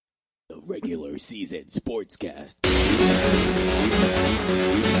regular season sportscast.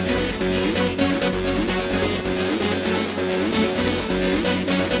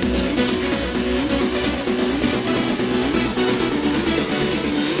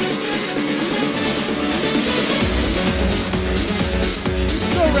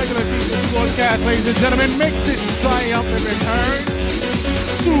 Regular season sportscast, ladies and gentlemen, makes its triumphant return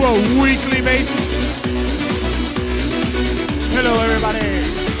to a weekly basis. Hello, everybody.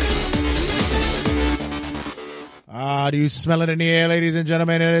 Do you smell it in the air, ladies and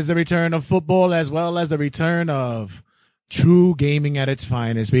gentlemen? It is the return of football as well as the return of true gaming at its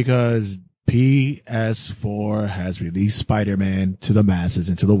finest, because PS4 has released Spider-Man to the masses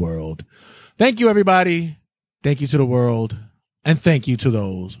and to the world. Thank you, everybody. Thank you to the world. And thank you to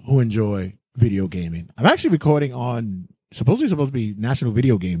those who enjoy video gaming. I'm actually recording on supposed to be National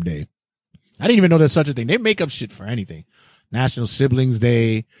Video Game Day. I didn't even know there's such a thing. They make up shit for anything. National Siblings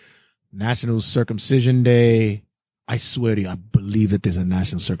Day, National Circumcision Day. I swear to you, I believe that there's a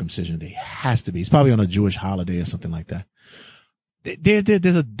National Circumcision Day. It has to be. It's probably on a Jewish holiday or something like that. There's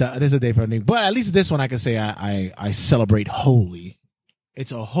a day for everything. But at least this one I can say I celebrate holy.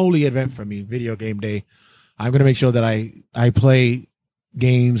 It's a holy event for me, Video Game Day. I'm going to make sure that I play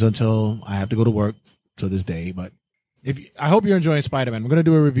games until I have to go to work to this day. But I hope you're enjoying Spider-Man. We're going to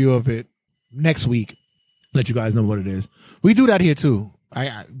do a review of it next week. Let you guys know what it is. We do that here too.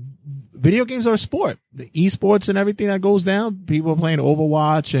 Video games are a sport. The esports and everything that goes down. People are playing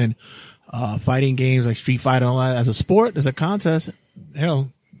Overwatch and fighting games like Street Fighter and all that as a sport, as a contest.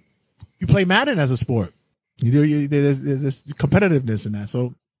 Hell, you play Madden as a sport. There's this competitiveness in that.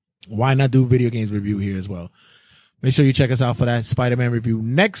 So why not do video games review here as well? Make sure you check us out for that Spider-Man review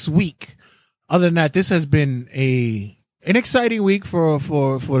next week. Other than that, this has been an exciting week for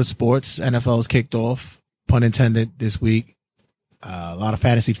the sports. NFL's kicked off, pun intended, this week. A lot of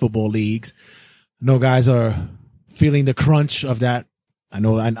fantasy football leagues. I know guys are feeling the crunch of that. I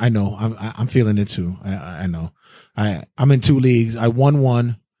know. I'm feeling it too. I know. I'm in two leagues. I won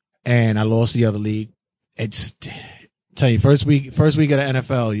one and I lost the other league. Tell you, first week of the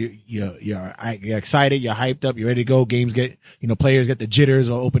NFL, you're excited, you're hyped up, you're ready to go. Games players get the jitters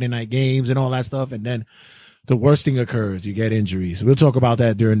or opening night games and all that stuff. And then the worst thing occurs, you get injuries. We'll talk about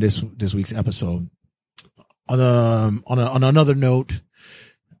that during this week's episode. On another note,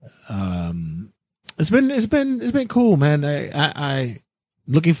 it's been cool, man. I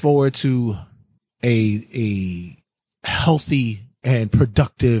looking forward to a healthy and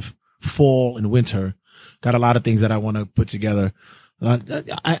productive fall and winter. Got a lot of things that I want to put together.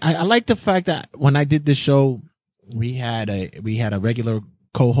 I like the fact that when I did this show, we had a regular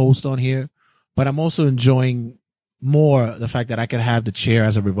co-host on here, but I'm also enjoying more the fact that I can have the chair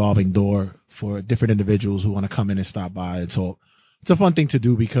as a revolving door for different individuals who want to come in and stop by and talk. It's a fun thing to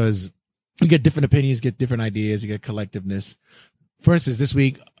do because you get different opinions, get different ideas, you get collectiveness. For instance, this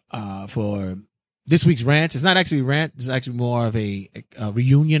week, for this week's rant, it's not actually a rant. It's actually more of a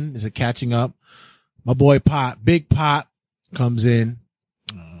reunion. It's a catching up. My boy Big Pot comes in.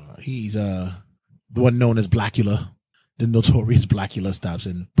 He's the one known as Blackula, the notorious Blackula stops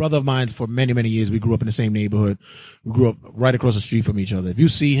in. Brother of mine for many, many years. We grew up in the same neighborhood. We grew up right across the street from each other. If you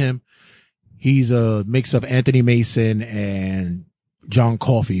see him, he's a mix of Anthony Mason and John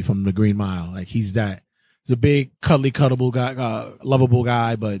Coffey from the Green Mile. Like he's a big, cuddly, cuddable guy, lovable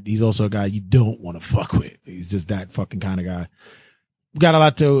guy, but he's also a guy you don't want to fuck with. He's just that fucking kind of guy. We got a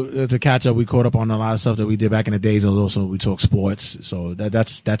lot to catch up. We caught up on a lot of stuff that we did back in the days. And also we talk sports. So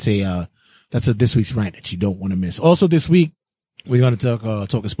that's a this week's rant that you don't want to miss. Also this week, we're going to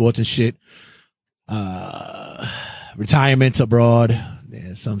talk sports and shit. Retirements abroad.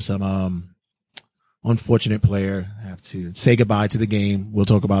 There's some unfortunate player have to say goodbye to the game. We'll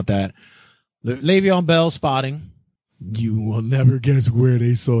talk about that. Le'Veon Bell spotting. You will never guess where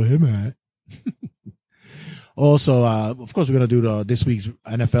they saw him at. Also, of course, we're going to do this week's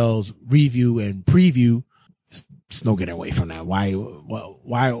NFL's review and preview. It's no getting away from that. Why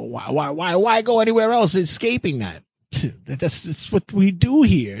go anywhere else escaping that? That's what we do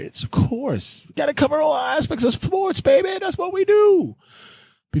here. It's of course, we got to cover all aspects of sports, baby. That's what we do.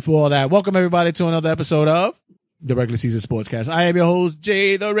 Before all that, welcome everybody to another episode of the Regular Season Sportscast. I am your host,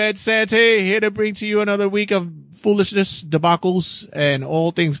 Jay the Red Sante, here to bring to you another week of foolishness, debacles, and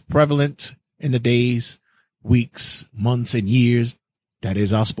all things prevalent in the days, weeks, months, and years that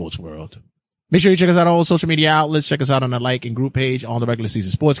is our sports world. Make sure you check us out on all social media outlets. Check us out on the like and group page on the Regular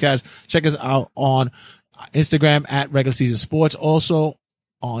Season Sportscast. Check us out on Instagram at Regular Season Sports. Also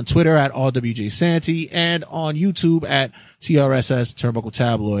on Twitter at RWJ Santee and on YouTube at TRSS Turnbuckle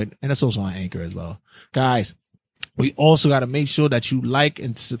Tabloid. And it's also on Anchor as well. Guys, We also got to make sure that you like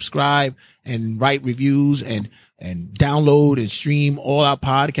and subscribe and write reviews and download and stream all our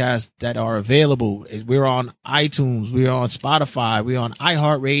podcasts that are available. We're on iTunes. We're on Spotify. We're on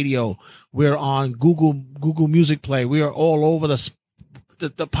iHeartRadio. We're on Google Music Play. We are all over the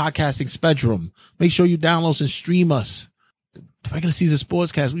podcasting spectrum. Make sure you download and stream us. The Regular Season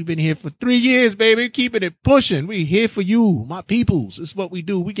Sportscast. We've been here for 3 years, baby. Keeping it pushing. We here for you, my peoples. This is what we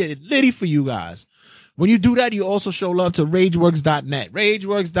do. We get it litty for you guys. When you do that, you also show love to RageWorks.net.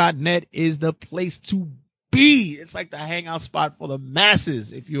 RageWorks.net is the place to be. It's like the hangout spot for the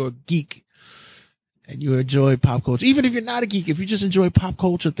masses if you're a geek and you enjoy pop culture. Even if you're not a geek, if you just enjoy pop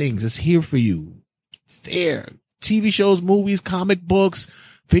culture things, it's here for you. It's there. TV shows, movies, comic books,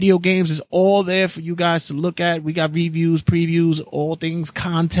 video games is all there for you guys to look at. We got reviews, previews, all things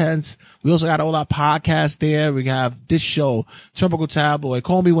content. We also got all our podcasts there. We have this show, Tropical Tabloid,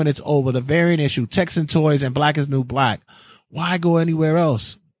 Call Me When It's Over, The Variant Issue, Texan Toys, and Black is New Black. Why go anywhere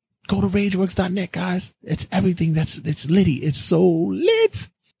else? Go to RageWorks.net, guys. It's everything it's litty. It's so lit.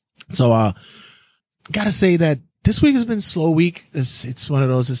 So, gotta say that this week has been a slow week. It's one of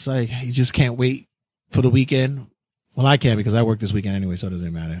those, it's like, you just can't wait for the weekend. Well, I can't because I work this weekend anyway, so it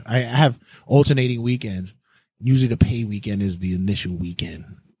doesn't matter. I have alternating weekends. Usually the pay weekend is the initial weekend.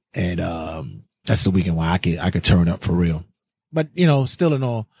 And, that's the weekend where I could turn up for real. But, still in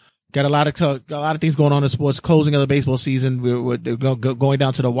all, got a lot of things going on in sports. Closing of the baseball season. We're going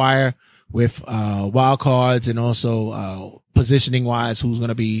down to the wire with, wild cards and also, positioning wise, who's going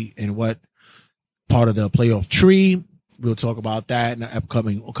to be in what part of the playoff tree. We'll talk about that in the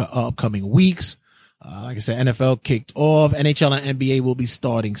upcoming weeks. Like I said, NFL kicked off. NHL and NBA will be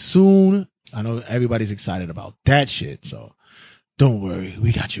starting soon. I know everybody's excited about that shit. So don't worry.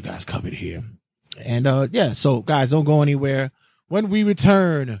 We got you guys covered here. And, so guys, don't go anywhere. When we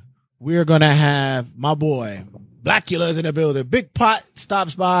return, we're going to have my boy Blackula's in the building. Big Pot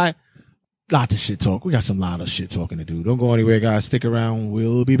stops by. Lots of shit talk. We got some lot of shit talking to do. Don't go anywhere, guys. Stick around.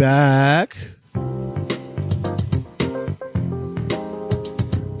 We'll be back.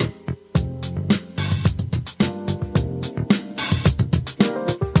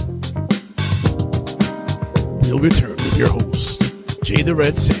 We'll return with your host, Jay the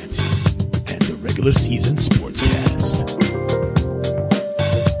Red Santy, and the Regular Season Sportscast.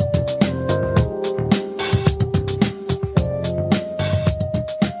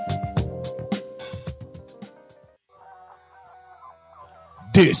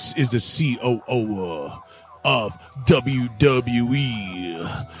 This is the COO of WWE,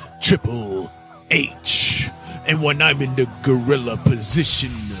 Triple H. And when I'm in the gorilla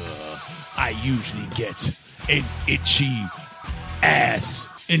position, I usually get an itchy ass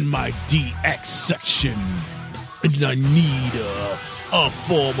in my DX section, and I need a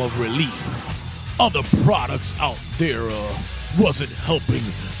form of relief. Other products out there wasn't helping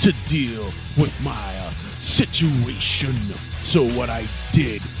to deal with my situation, so what I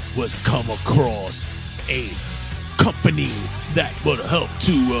did was come across a company that would help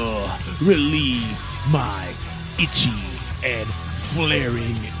to relieve my itchy and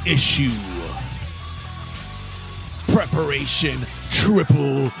flaring issue. Preparation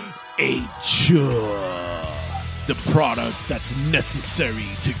Triple H, the product that's necessary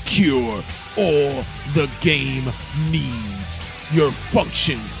to cure all the game needs. Your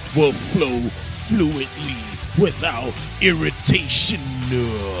functions will flow fluidly without irritation. Do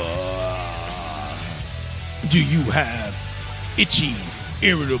you have itchy,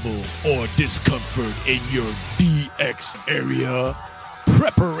 irritable, or discomfort in your DX area?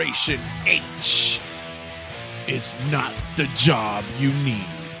 Preparation H is not the job you need.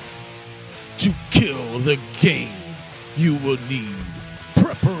 To kill the game, you will need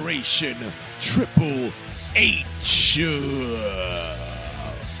Preparation Triple H.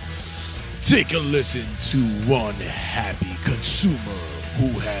 Take a listen to one happy consumer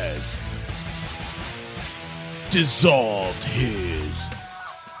who has dissolved his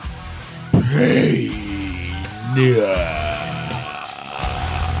pain.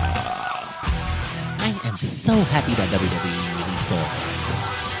 I am so happy that WWE released a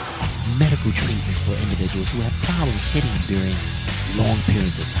medical treatment for individuals who have problems sitting during long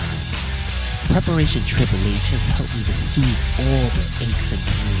periods of time. Preparation Triple H has helped me to soothe all the aches and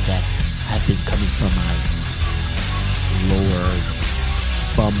pains that have been coming from my lower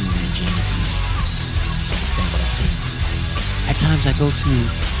bum region, if you understand what I'm saying. At times I go to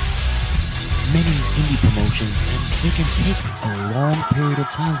many indie promotions and they can take a long period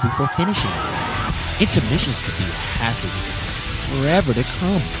of time before finishing. Intermissions could be a hassle because it takes forever to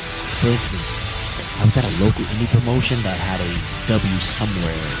come. For instance, I was at a local indie promotion that had a W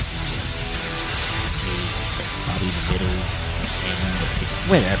somewhere, a probably in the middle and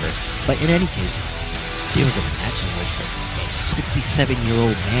whatever. But in any case, there was a match in which a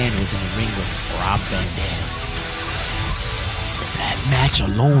 67-year-old man was in the ring with Rob Van Dam. That match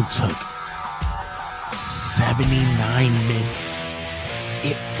alone took 79 minutes.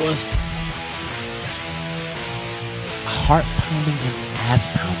 It was heart-pounding and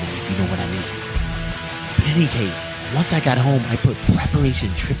ass-pounding, if you know what I mean. But in any case, once I got home, I put Preparation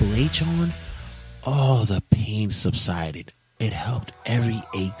Triple H on. Oh, the pain subsided. It helped every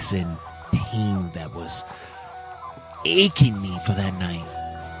aches and pain that was aching me for that night.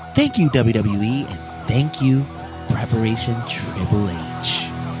 Thank you, WWE, and thank you, Preparation Triple H.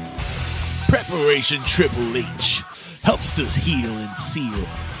 Preparation Triple H helps to heal and seal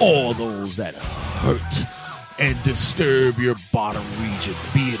all those that hurt and disturb your bottom region,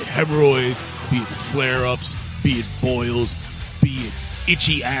 be it hemorrhoids, be it flare-ups, be it boils, be it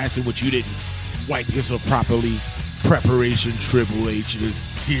itchy ass in which you didn't wipe yourself properly. Preparation Triple H is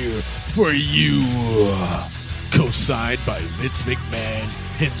here for you. Co-signed by Vince McMahon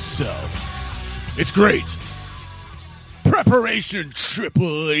himself. It's great. Preparation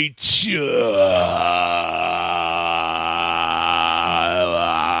Triple H.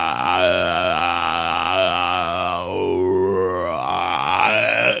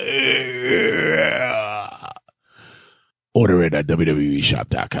 Order it at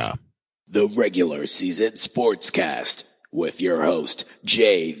WWEshop.com. The regular season Sportscast with your host,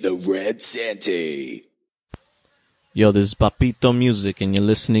 Jay the Red Santee. Yo, this is Papito Music, and you're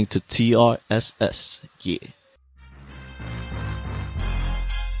listening to TRSS. Yeah.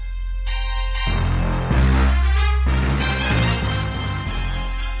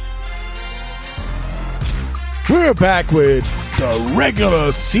 We're back with the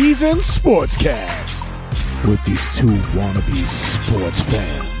regular season Sportscast with these two wannabe sports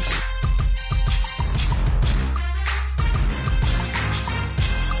fans.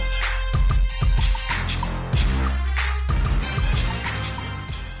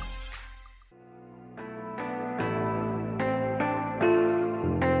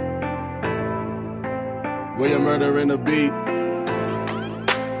 William Murder in the beat.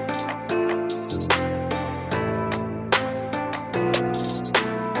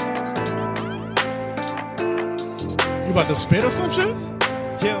 You about to spit or some shit?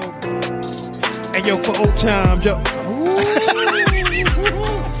 Yo. Hey, yo, for old times, yo.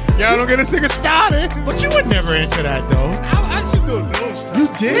 Y'all don't get this nigga started. But you would never enter that, though. I should do a little something. You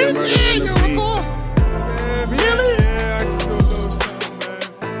did? Yeah, Yeah, you record. Really? Yeah, I should do a little something, man.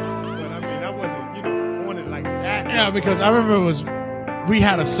 But I mean, I wasn't, on it like that. Yeah, because I remember we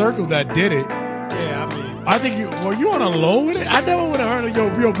had a circle that did it. Yeah, I mean. I think were you on a low with it? I never would have heard of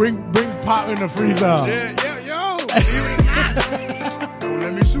yo, bring Pop in the freestyle. Yeah, yo. Don't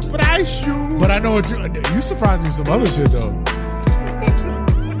let me surprise you. But I know what you surprised me with some other shit, though.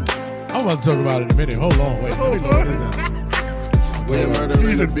 I'm about to talk about it in a minute. Hold on, wait. Let me look this up. William Murder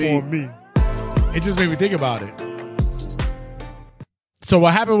in the beat. For me. It just made me think about it. So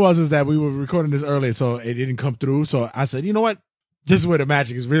what happened is that we were recording this earlier, so it didn't come through. So I said, you know what? This is where the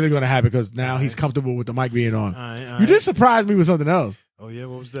magic is really going to happen because now he's comfortable with the mic being on. All right. You did surprise me with something else. Oh, yeah,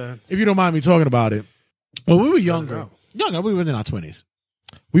 what was that? If you don't mind me talking about it. When we were younger, we were in our 20s.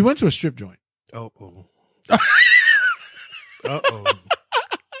 We went to a strip joint. Uh-oh. Uh-oh.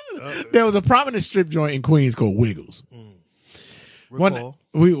 There was a prominent strip joint in Queens called Wiggles. Recall.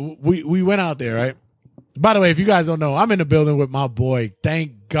 We went out there, right? By the way, if you guys don't know, I'm in the building with my boy.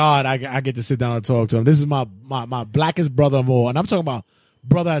 Thank God I get to sit down and talk to him. This is my blackest brother of all. And I'm talking about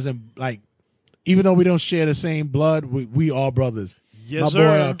brother as in, like, even though we don't share the same blood, we all brothers. Yes, my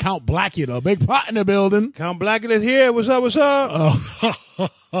sir. boy, Count Blackula, big pot in the building. Count Blackula here. What's up? What's up?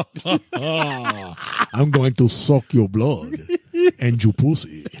 I'm going to suck your blood and your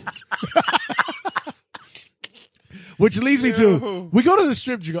pussy. Which leads me to, we go to the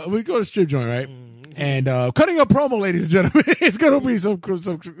strip joint, right? And cutting a promo, ladies and gentlemen. It's going to be some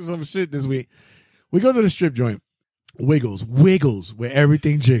shit this week. We go to the strip joint. Wiggles, where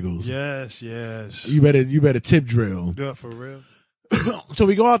everything jiggles. Yes. You better tip drill. Do it for real. So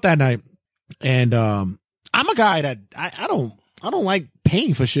we go out that night, and I'm a guy that I don't like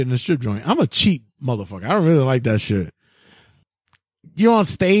paying for shit in the strip joint. I'm a cheap motherfucker. I don't really like that shit. You're on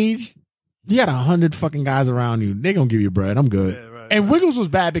stage, you got 100 fucking guys around you. They gonna give you bread. I'm good. Yeah, right, and Wiggles was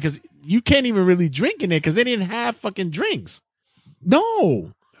bad because you can't even really drink in it because they didn't have fucking drinks.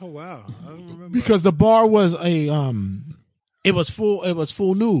 No. Oh wow, I don't remember. Because the bar was it was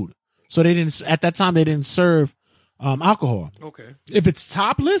full nude. So they didn't at that time they didn't serve alcohol. Okay. If it's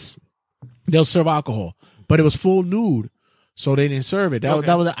topless, they'll serve alcohol. But it was full nude. so they didn't serve it. That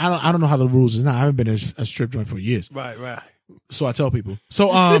was I don't know how the rules is now. I haven't been in a strip joint for years. Right. So I tell people. So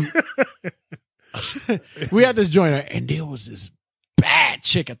we had this joint, and there was this bad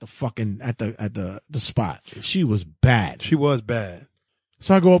chick at the fucking at the spot. She was bad. She was bad.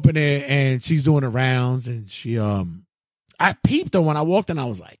 So I go up in there, and she's doing the rounds, and she I peeped her when I walked in. I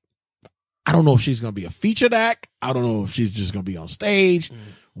was like, I don't know if she's gonna be a featured act. I don't know if she's just gonna be on stage,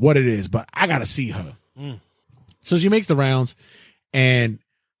 what it is, but I gotta see her. So she makes the rounds, and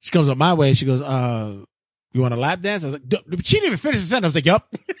she comes up my way, and she goes, you want a lap dance? I was like, she didn't even finish the sentence. I was like,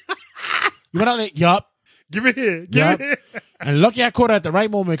 yup. You want to, yup. Give it here. Give it here. And lucky I caught her at the right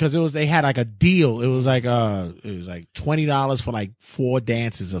moment because they had like a deal. It was like $20 for like 4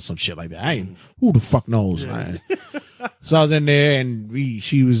 dances or some shit like that. Who the fuck knows, man? So I was in there, and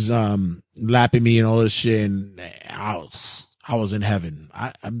she was lapping me and all this shit, and I was in heaven.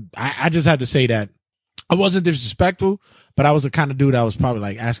 I just had to say that I wasn't disrespectful, but I was the kind of dude that was probably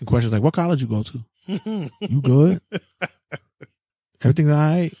like asking questions like, what college you go to? You good? Everything all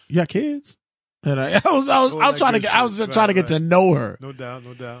right? You got kids? And I was trying to get to know her. No doubt.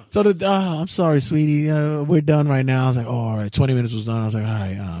 So I'm sorry, sweetie. We're done right now. I was like, oh, all right. 20 minutes was done. I was like, all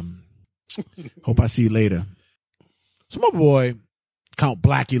right. Hope I see you later. So my boy, Count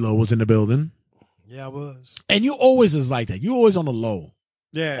Blackula, was in the building. Yeah, I was. And you always is like that. You always on the low.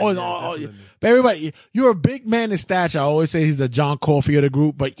 Yeah. Always, but everybody, you're a big man in stature. I always say he's the John Coffey of the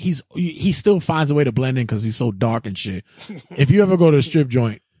group, but he still finds a way to blend in because he's so dark and shit. If you ever go to a strip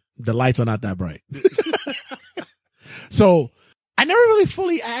joint, the lights are not that bright. So I never really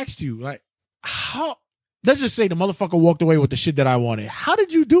fully asked you, like, how, let's just say the motherfucker walked away with the shit that I wanted. How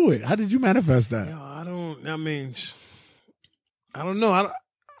did you do it? How did you manifest that? Yo, I don't know.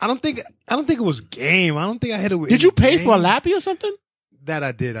 I don't think it was game. I don't think I hit it with. Did you pay game. for a lappy or something? That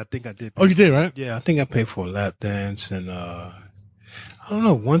I did. I think I did. Oh, you did, right? Yeah, I think I paid for a lap dance, and I don't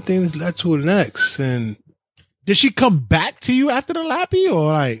know. One thing has led to the next, and did she come back to you after the lappy,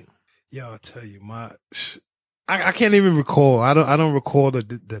 or like? Yo, I'll tell you, I can't even recall. I don't recall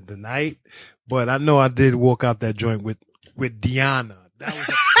the night, but I know I did walk out that joint with Deanna. That was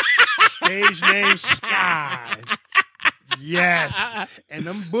a stage name, Sky. Yes, and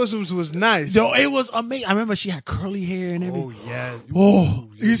them bosoms was nice. Yo, it was amazing. I remember she had curly hair and everything. Oh yeah. Oh,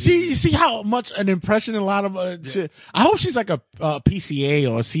 you see how much an impression a lot of shit. I hope she's like a PCA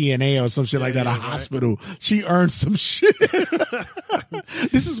or a CNA or some shit like that. A hospital. She earned some shit.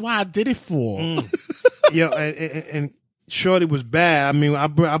 This is why I did it for. Yo, and Shorty was bad. I mean, I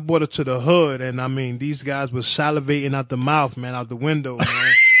brought her to the hood, and I mean, these guys was salivating out the mouth, man, out the window, man.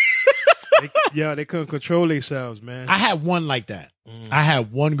 They couldn't control themselves, man. I had one like that. I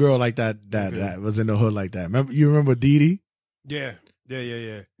had one girl like that was in the hood like that. Remember Dee Dee? Yeah.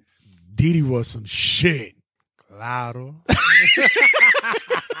 Dee Dee was some shit. Claro.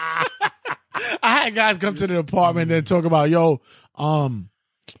 I had guys come to the apartment and talk about, yo,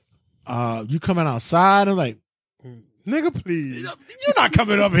 you coming outside? I'm like, nigga, please. You're not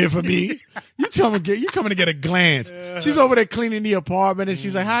coming up here for me. You coming to get a glance. She's over there cleaning the apartment, and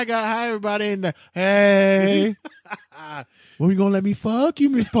she's like, hi everybody. And hey, when we gonna let me fuck you,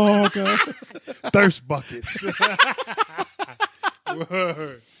 Miss Parker? Thirst buckets.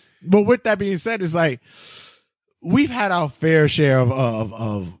 Word. But with that being said, it's like we've had our fair share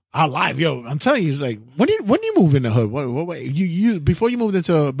of our life. Yo, I'm telling you, it's like when you move in the hood, what you before you moved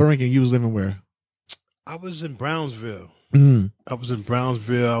into Barrington, you was living where? I was in Brownsville. Mm-hmm. I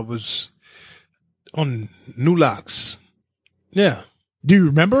was on New Locks. Yeah. Do you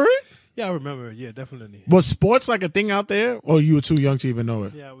remember it? Yeah, I remember it. Yeah, definitely. Was sports like a thing out there, or you were too young to even know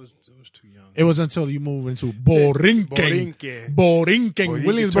it? Yeah, I was too young. It was until you moved into Borinquen,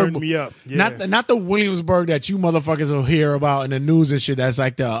 Williamsburg. Turned me up. Yeah. Not the Williamsburg that you motherfuckers will hear about in the news and shit. That's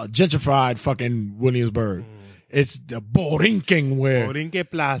like the gentrified fucking Williamsburg. It's the Borinquen where Borinquen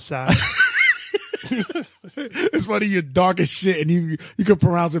Plaza. It's funny, you're dark as shit, and you can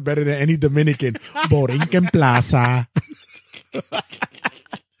pronounce it better than any Dominican. Borinquen Plaza.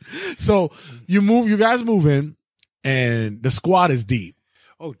 So you guys move in, and the squad is deep.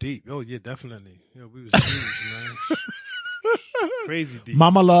 Oh, deep. Oh, yeah, definitely. Yeah, we was huge, man. Crazy deep.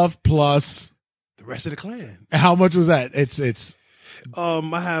 Mama Love plus the rest of the clan. How much was that? It's. I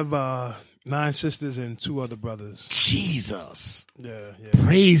have 9 sisters and 2 other brothers. Jesus. Yeah.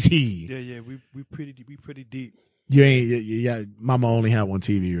 Crazy. Yeah. We pretty deep. You ain't. Yeah. Mama only had one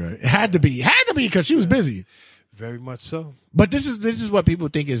TV, right? It had to be because she was busy. Very much so. But this is what people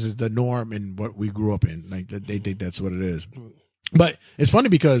think is the norm and what we grew up in. Like they think that's what it is. But it's funny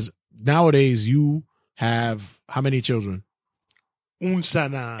because nowadays you have how many children? Un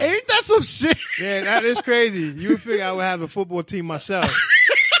sana. Ain't that That's some shit. Yeah, that is crazy. You would figure I would have a football team myself.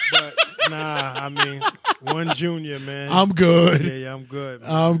 But nah, I mean, one junior, man. I'm good. Yeah, I'm good, man.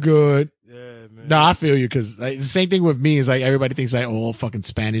 I'm good. Yeah, man. No, I feel you because like, the same thing with me is like everybody thinks like all fucking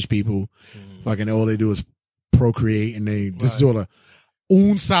Spanish people, fucking all they do is procreate and they just do a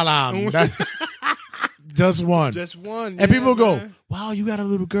un salam. Just one. Just one. And people go, man. wow, you got a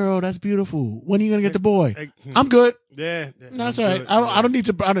little girl. That's beautiful. When are you going to get the boy? I'm good. Yeah. No, that's all right. I don't need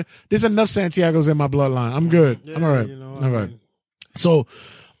to. There's enough Santiago's in my bloodline. I'm good. Yeah, I'm all right. you know, all right. So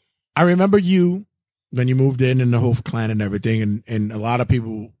I remember you when you moved in and the whole clan and everything. And a lot of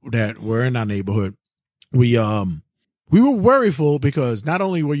people that were in our neighborhood, we were worryful because not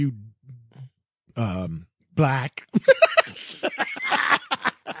only were you black,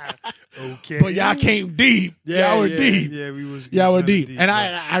 okay, but y'all came deep. Y'all were deep. Yeah, we was. Y'all were deep. And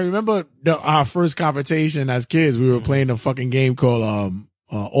yeah. I remember our first confrontation as kids. We were playing a fucking game called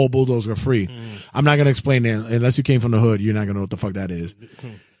All Bulldogs Are Free. I'm not gonna explain it unless you came from the hood. You're not gonna know what the fuck that is.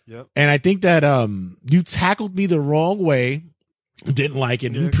 Yep. And I think that you tackled me the wrong way. Didn't like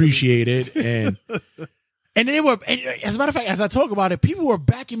it. Didn't appreciate it. And they were, and as a matter of fact, as I talk about it, people were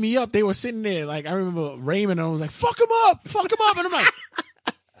backing me up. They were sitting there, like, I remember Raymond, and I was like, fuck him up. And I'm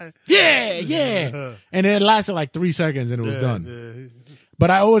like, yeah. And it lasted like 3 seconds and it was done. Yeah.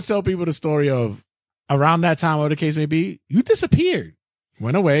 But I always tell people the story of around that time, whatever the case may be, you disappeared,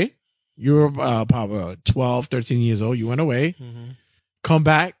 went away. You were probably 12, 13 years old. You went away, come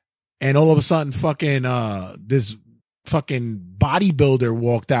back, and all of a sudden, fucking, this fucking bodybuilder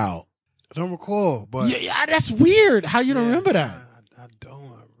walked out. I don't recall, but Yeah, that's weird. How you don't remember that? I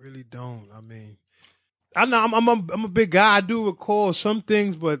don't. I really don't. I mean, I know I'm a big guy. I do recall some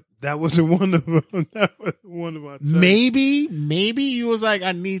things, but that wasn't one of them. That was one of my times. Maybe you was like,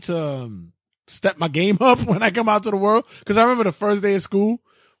 I need to step my game up when I come out to the world. Because I remember the first day of school,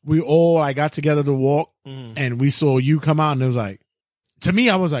 I got together to walk, and we saw you come out, and it was like, to me,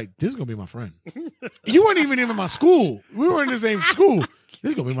 I was like, this is gonna be my friend. You weren't even in my school. We were in the same school.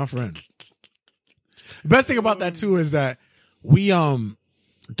 This is gonna be my friend. The best thing about that too is that we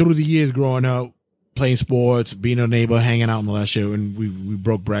through the years growing up, playing sports, being a neighbor, hanging out and all that shit, and we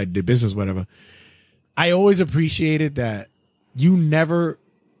broke bread, did business, whatever. I always appreciated that you never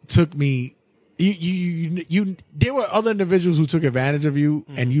took me. You there were other individuals who took advantage of you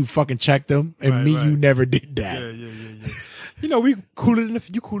and you fucking checked them, and you never did that. Yeah. You know, you cooler than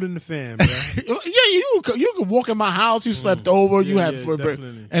the fam, bro. Yeah, you could walk in my house. You slept over. You had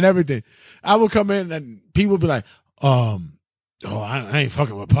definitely. and everything. I would come in and people would be like, I ain't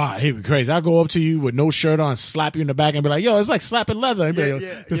fucking with Pa. He'd be crazy. I'll go up to you with no shirt on, slap you in the back and be like, yo, it's like slapping leather. And be like,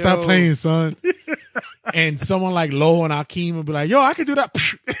 yo, stop playing, son. And someone like Lo and Akeem would be like, yo, I can do that.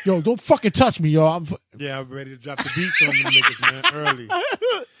 Yo, don't fucking touch me, yo. I'm ready to drop the beats on them niggas, man,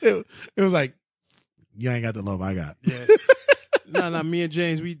 early. It was like, you ain't got the love I got. Yeah. No, me and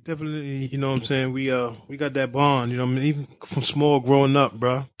James, we definitely, you know what I'm saying? We got that bond, you know what I mean? Even from small growing up,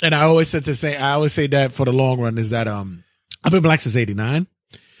 bro. And I always say that for the long run is that, I've been black since 89.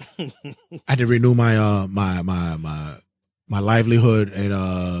 I had to renew my my livelihood in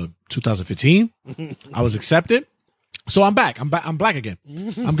 2015. I was accepted. So I'm back. I'm black again.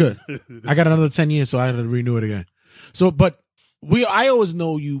 I'm good. I got another 10 years, so I had to renew it again. So, but I always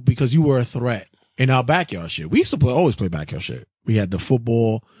know you because you were a threat in our backyard shit. We used to always play backyard shit. We had the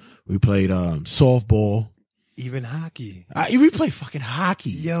football. We played Even softball. hockey. We played fucking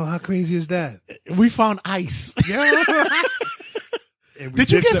hockey. Yo, how crazy is that? We found ice. Yo.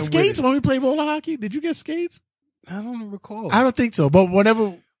 Did you get skates when we played roller hockey? Did you get skates? I don't recall. I don't think so. But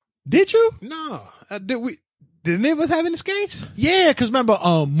whenever, did you? No. Did any of us have any skates? Yeah, because remember,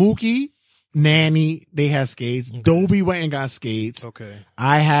 Mookie, Nanny, they had skates. Okay. Dobie went and got skates. Okay.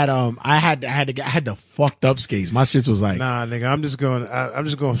 I had the fucked up skates. My shit was like, nah, nigga. I'm just going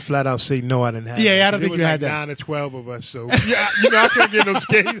to flat out say no. I didn't have. Yeah, them. I don't think you had that. 9 or 12 of us. So yeah, you know, I couldn't get no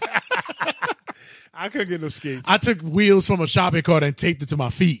skates. I couldn't get no skates. I took wheels from a shopping cart and taped it to my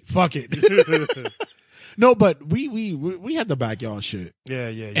feet. Fuck it. No, but we had the backyard shit. Yeah.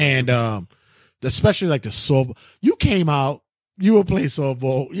 And especially like the softball. You came out. You were playing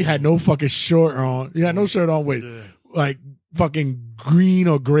softball. You had no fucking shirt on. You had no shirt on with like fucking green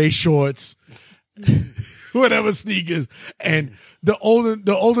or gray shorts, whatever sneakers. And the older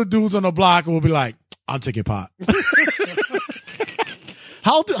dudes on the block will be like, "I'm taking pot."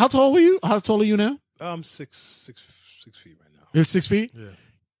 How tall were you? How tall are you now? I'm 6 feet right now. You're 6 feet?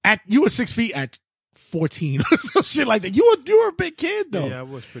 Yeah. You were 6 feet at 14 or some shit like that. You were a big kid though. Yeah, I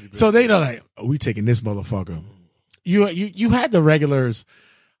was pretty big. So they know like, we taking this motherfucker. You had the regulars.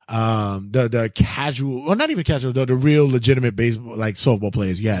 the casual, well, not even casual, the real legitimate baseball, like softball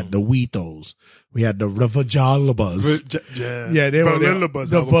players. You had the Weetos. We had the Vajalabas. Yeah, they were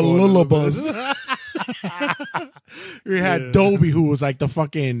the Valulabas. We had Dobie, who was like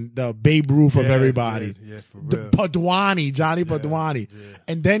the Babe Ruth of everybody. Yeah, for The real. Padwani, Johnny Padwani. yeah.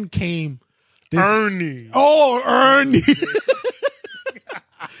 And then came Ernie. Oh, Ernie.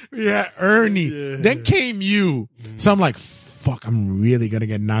 Yeah, Ernie. Then came you. So I'm like, fuck, I'm really going to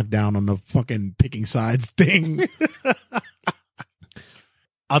get knocked down on the fucking picking sides thing.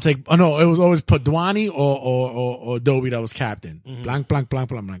 I'll take, it was always Padwani or Dobie that was captain. Blank, blank, blank,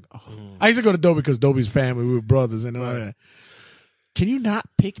 blank. I'm like, oh. I used to go to Dobie because Dobie's family, we were brothers and all that. Can you not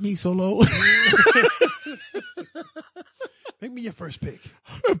pick me so low? Make me your first pick.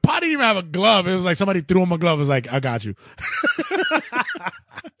 Pa didn't even have a glove. It was like somebody threw him a glove. It was like, I got you.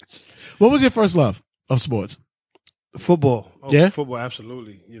 What was your first love of sports? Football. Oh, Yeah? Football,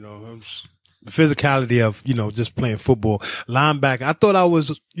 absolutely. The physicality of, just playing football. Linebacker. I thought I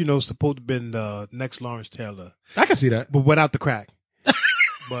was, supposed to be the next Lawrence Taylor, I can see that. but without the crack.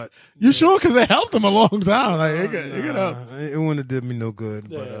 But You sure? Because it helped him a long time. Like, it got up. it wouldn't have did me no good.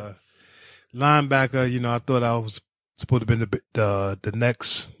 But linebacker, I thought I was supposed to be the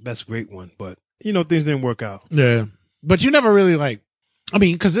next best great one. But, things didn't work out. Yeah. But you never really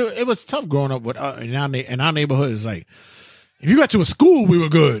because it was tough growing up with in our neighborhood. It's like, if you got to a school, we were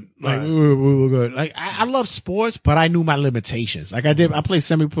good. Like, Right. we were good. Like, I love sports, but I knew my limitations. Like, I played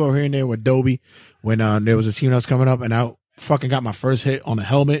semi-pro here and there with Dobie when there was a team that was coming up, and I fucking got my first hit on the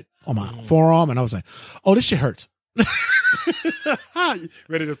helmet on my forearm, and I was like, oh, this shit hurts.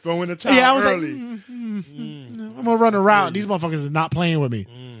 Ready to throw in the towel Yeah, I was early. like, I'm gonna run around. These motherfuckers is not playing with me.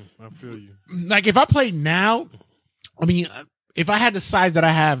 I feel you. Like, if I played now, if I had the size that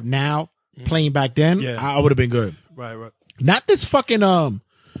I have now playing back then, Yeah. I would have been good. Right. Not this fucking, it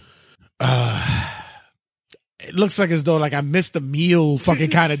looks like as though like I missed a meal fucking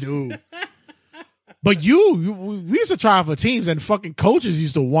kind of dude. But we used to try out for teams and fucking coaches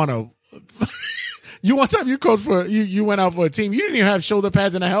used to want to. One time you coached you went out for a team. You didn't even have shoulder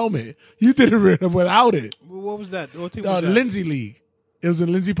pads and a helmet. You did it without it. What was that? What team was that? Lindsay League. It was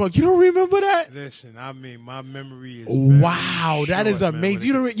in Lindsay Park. You don't remember that? Listen, my memory is Wow, that very is short, man,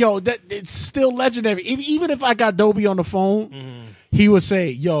 amazing. when it That it's still legendary. Even if I got Dobie on the phone, he would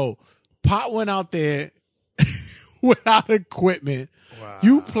say, "Yo, Pot went out there without equipment. Wow.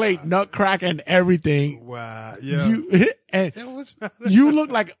 You played nutcrack and everything. Wow, yeah. You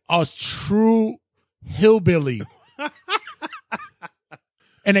look like a true hillbilly."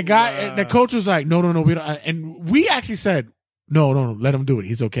 And the guy, and the coach was like, "No, we don't." And we actually said, No, let him do it.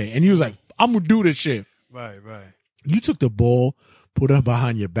 He's okay. And he was like, I'm going to do this shit. Right. You took the ball, put it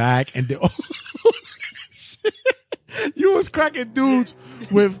behind your back, and you was cracking dudes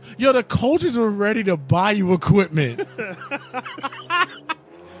with, the coaches were ready to buy you equipment.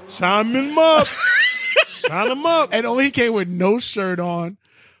 Sign him up. Sign him up. And he came with no shirt on,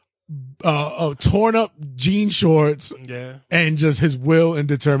 torn up jean shorts, Yeah. and just his will and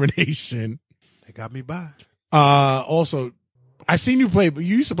determination. They got me by. Also, I've seen you play, but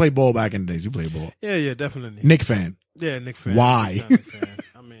you used to play ball back in the days. You played ball. Yeah, definitely. Nick fan. Yeah, Nick fan. Why? Nick fan.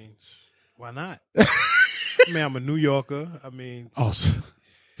 Why not? I'm a New Yorker. Oh, so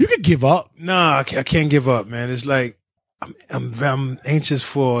you could give up. Nah, I can't give up, man. It's like I'm anxious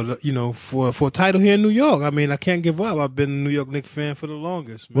for for a title here in New York. I can't give up. I've been a New York Knicks fan for the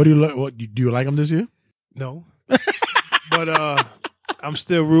longest. Man. What do you like? Do you like him this year? No, but I'm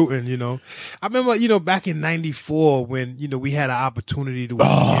still rooting. I remember back in '94 when we had an opportunity to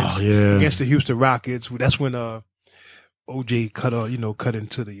win against the Houston Rockets. That's when OJ cut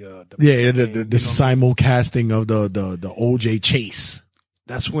into the simulcasting of the OJ chase.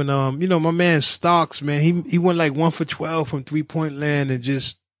 That's when my man Starks, man, he went like 1 for 12 from 3-point land and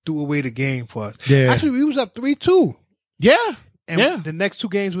just threw away the game for us. Yeah, actually we was up 3-2. Yeah. And the next two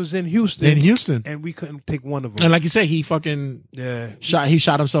games was in Houston. And and we couldn't take one of them. And like you said, he fucking shot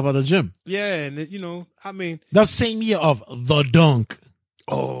himself at the gym. Yeah, and that was same year of the dunk.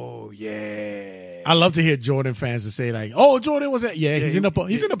 Oh yeah, I love to hear Jordan fans to say like, "Oh, Jordan was he's in the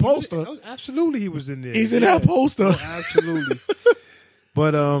poster." Absolutely, he was in there. He's in that poster. Oh, absolutely.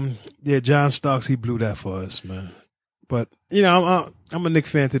 But John Starks, he blew that for us, man. But I'm a Knicks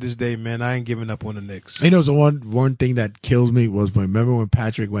fan to this day, man. I ain't giving up on the Knicks. The one thing that kills me was remember when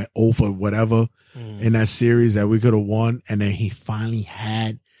Patrick went 0 for whatever in that series that we could have won, and then he finally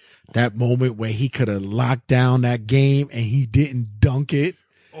had that moment where he could have locked down that game and he didn't dunk it.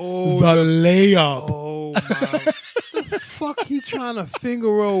 Oh, the layup. Oh my! What the fuck he trying to finger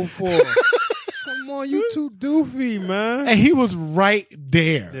roll for? Come on, you too doofy, man. And he was right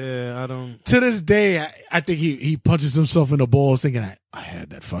there. Yeah, I don't. To this day, I think he punches himself in the balls thinking, I had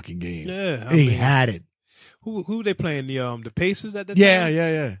that fucking game. Yeah, I he mean, had it. Who they playing? The Pacers at the Yeah, time?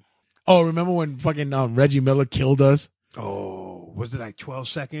 yeah. Oh, remember when fucking Reggie Miller killed us? Oh, was it like 12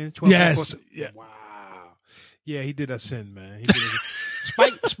 seconds? 12 Yes. seconds? Yeah. Wow. Yeah, he did us in, man. He did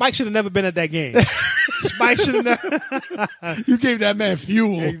Spike should have never been at that game. Spike should have never. You gave that man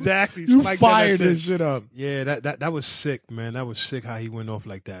fuel. Exactly. You Spike fired did us in. this shit up. Yeah, that was sick, man. That was sick how he went off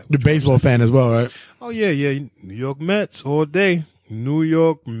like that. The baseball fan as well, right? Oh, yeah. New York Mets all day. New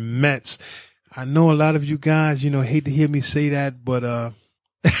York Mets. I know a lot of you guys, hate to hear me say that, but I'm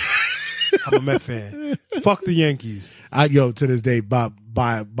a Met fan. Fuck the Yankees. To this day, by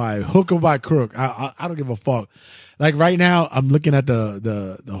hook or by crook, I don't give a fuck. Like right now, I'm looking at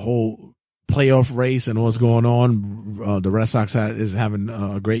the whole playoff race and what's going on. The Red Sox is having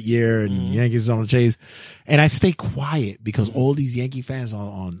a great year, and Yankees on the chase. And I stay quiet because all these Yankee fans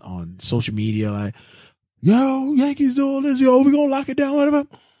on social media like, yo, Yankees doing this, yo, we gonna lock it down, whatever.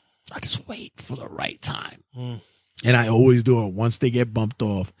 I just wait for the right time. And I always do it once they get bumped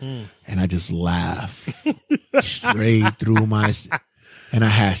off, and I just laugh straight through and I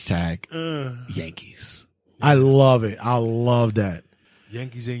hashtag Yankees. I love it. I love that.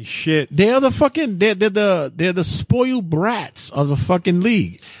 Yankees ain't shit. They're the spoiled brats of the fucking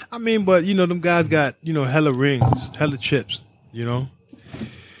league. I mean, but them guys got hella rings, hella chips.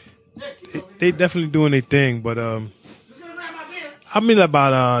 They definitely doing their thing, but I mean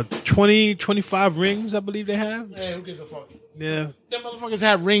about 20, 25 rings, I believe they have. Hey, who gives a fuck? Yeah. Them motherfuckers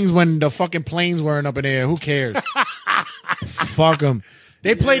had rings when the fucking planes weren't up in the air. Who cares? Fuck them.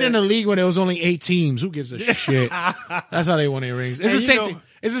 They played in the league when there was only 8 teams. Who gives a shit? That's how they won their rings. It's the same thing.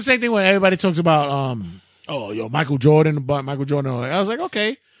 It's the same thing when everybody talks about Michael Jordan, but Michael Jordan. I was like,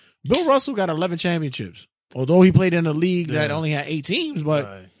 okay, Bill Russell got 11 championships. Although he played in a league that only had 8 teams,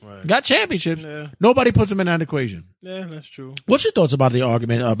 but got championships. Yeah. Nobody puts him in that equation. Yeah, that's true. What's your thoughts about the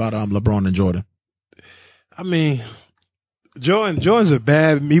argument about LeBron and Jordan? I mean, Jordan's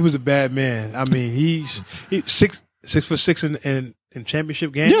he was a bad man. I mean, he's 6'6" in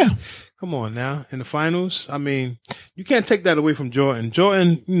championship games. Yeah. Come on now. In the finals. I mean, you can't take that away from Jordan.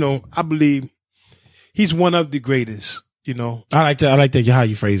 Jordan, I believe he's one of the greatest. I like how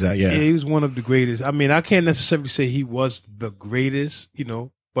you phrase that. Yeah, he was one of the greatest. I mean, I can't necessarily say he was the greatest,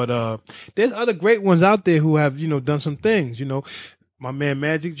 but there's other great ones out there who have done some things. My man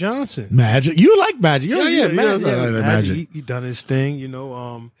Magic Johnson. Magic, you like Magic? Magic. He done his thing.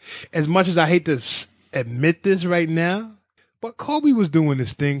 As much as I hate to admit this right now, but Kobe was doing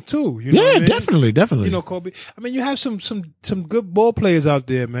this thing too. Definitely. Kobe. I mean, you have some good ball players out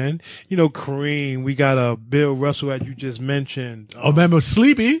there, man. Kareem. We got Bill Russell, as you just mentioned. Remember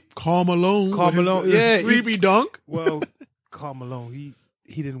Sleepy? Karl Malone. Sleepy dunk. Well, Karl Malone, he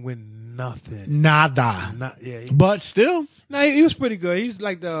didn't win nothing. Nada. But still. No, he was pretty good. He was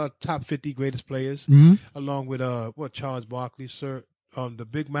like the top 50 greatest players, along with Charles Barkley, sir. The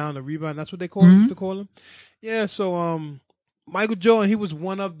big mound of rebound. That's what they call him. Yeah. So Michael Jordan, he was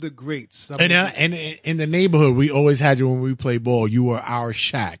one of the greats. And in the neighborhood, we always had you when we played ball. You were our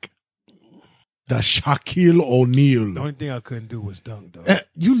Shaq. The Shaquille O'Neal. The only thing I couldn't do was dunk, though.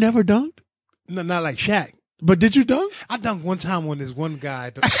 You never dunked? No, not like Shaq. But did you dunk? I dunked one time on this one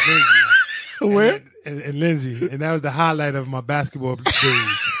guy. Where? In Lindsay. And that was the highlight of my basketball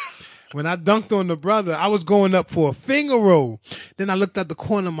days. When I dunked on the brother, I was going up for a finger roll. Then I looked at the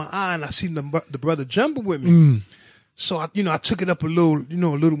corner of my eye and I seen the brother jumping with me. So I took it up a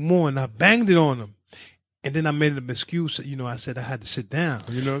little more, and I banged it on him. And then I made an excuse. I said I had to sit down.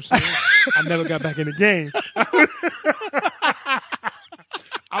 You know what I'm saying? I never got back in the game.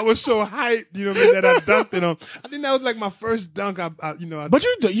 I was so hyped, that I dunked it on. I think that was like my first dunk. But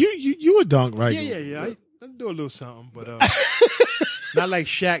you would dunk, right? Yeah. I do a little something, but not like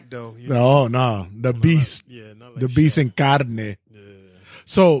Shaq though. No, the beast. Not like the beast Shaq. in carne. Yeah.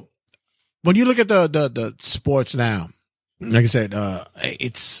 So when you look at the sports now, like I said,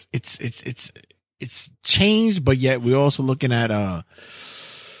 it's changed, but yet we're also looking at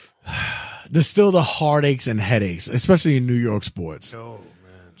there's still the heartaches and headaches, especially in New York sports. Oh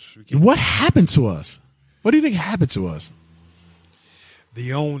man, what happened to us? What do you think happened to us?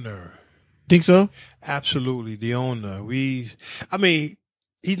 The owner. Think so? Absolutely, the owner. He's not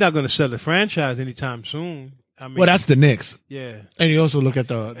going to sell the franchise anytime soon. Well, that's the Knicks. Yeah. And you also look at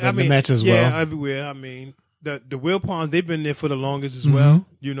the Mets as well. Yeah, everywhere. I mean, the Wilpons, they've been there for the longest as well,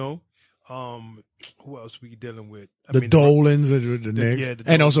 Who else we dealing with? The Dolans, the Knicks,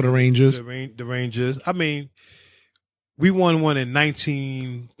 and also the Rangers. The Rangers. I mean, we won one in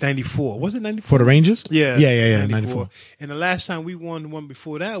 1994. Was it 94? For the Rangers? Yeah. Yeah. 94. And the last time we won one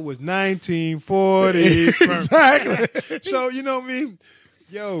before that was 1940. Exactly. So, you know what I mean?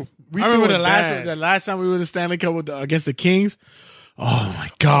 Yo, I remember doing the bad. last time we were in the Stanley Cup against the Kings. Oh my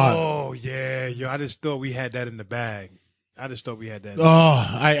God. Oh, yeah. Yo, I just thought we had that in the bag. To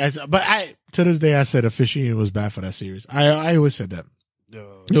this day, I said officiating was bad for that series. I always said that.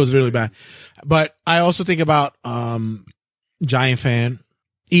 Yo, It was really bad. But I also think about, Giant fan,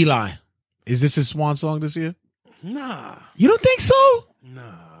 Eli. Is this his swan song this year? Nah. You don't think so?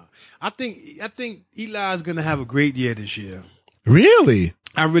 Nah. I think Eli's going to have a great year this year. Really?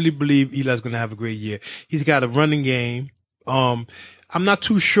 I really believe Eli's going to have a great year. He's got a running game. I'm not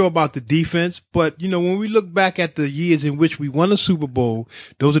too sure about the defense, but you know, when we look back at the years in which we won a Super Bowl,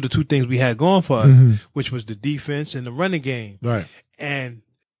 those are the two things we had going for us, which was the defense and the running game. Right. And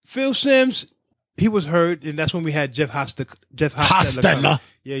Phil Simms, he was hurt, and that's when we had Jeff Hostetler.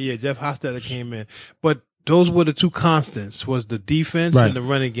 Yeah, Jeff Hostetler came in. But those were the two constants, was the defense and the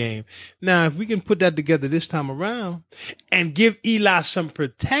running game. Now, if we can put that together this time around and give Eli some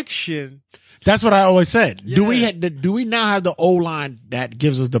protection. That's what I always said. Yeah. Do we now have the O-line that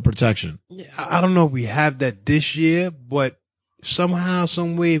gives us the protection? Yeah, I don't know if we have that this year, but somehow,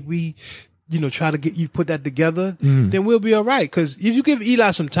 some way, if we, try to get you put that together, then we'll be all right. Because if you give Eli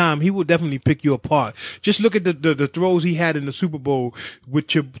some time, he will definitely pick you apart. Just look at the throws he had in the Super Bowl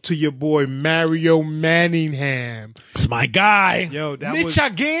to your boy Mario Manningham. It's my guy. Yo, that Mitch was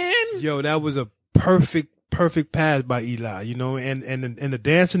again. Yo, that was a perfect pass by Eli, and the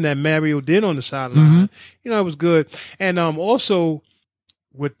dancing that Mario did on the sideline, it was good. And also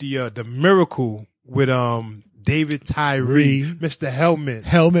with the miracle with David Tyree, Mr.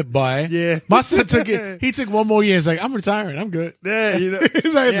 Helmet boy. Yeah. My son took it. He took one more year. He's like, I'm retiring. I'm good. Yeah,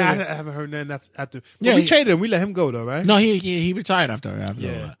 He's like, I haven't heard nothing after. But we traded him. We let him go though, right? No, he retired after all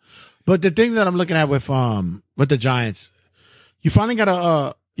Yeah. that. But the thing that I'm looking at with the Giants, you finally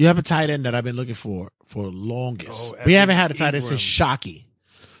got you have a tight end that I've been looking for longest. We haven't had a tight end since Shockey.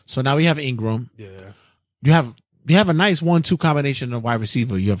 So now we have Ingram. Yeah. You have a nice 1-2 combination of wide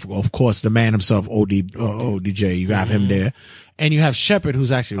receiver. You have, of course, the man himself, ODJ. You have him there. And you have Shepard,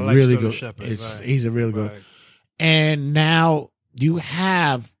 who's actually really good. He's a really good. And now you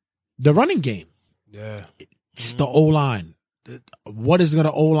have the running game. Yeah. It's the O-line. What is going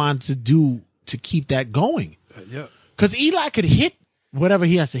to O-line to do to keep that going? Yeah. Because Eli could hit whatever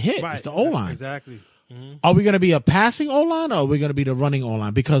he has to hit. It's the O-line. Exactly. Are we going to be a passing O-line or are we going to be the running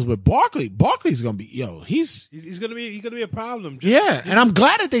O-line? Because with Barkley's going to be, he's going to be a problem. And I'm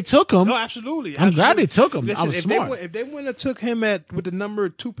glad that they took him. No, absolutely. I'm glad they took him. Listen, I was smart. If they wouldn't have took him with the number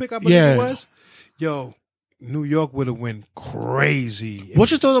 2 pick, I believe it was, New York would have went crazy.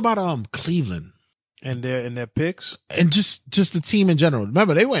 What's your thought about Cleveland and their picks and just the team in general?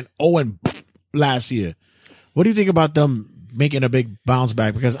 Remember, they went 0 last year. What do you think about them making a big bounce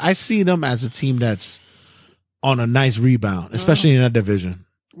back? Because I see them as a team that's on a nice rebound, especially in that division.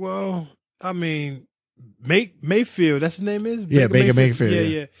 Well, I mean, Mayfield, that's his name is? Baker Mayfield.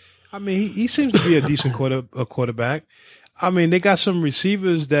 Yeah. I mean, he seems to be a decent quarterback. I mean, they got some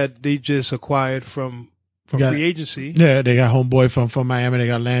receivers that they just acquired from free agency. Yeah, they got homeboy from Miami. They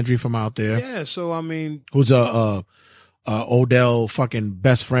got Landry from out there. Yeah, so I mean, who's Odell fucking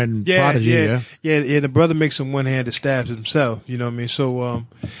best friend prodigy. Yeah. The brother makes some one-handed stabs himself. You know what I mean? So,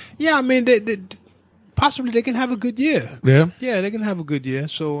 I mean, they possibly they can have a good year. Yeah, they can have a good year.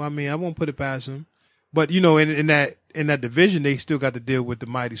 So, I mean, I won't put it past them. But in that division, they still got to deal with the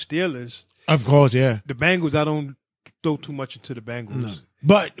mighty Steelers. Of course, yeah. The Bengals, I don't throw too much into the Bengals. No.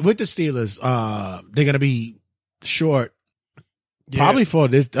 But with the Steelers, they're gonna be short probably for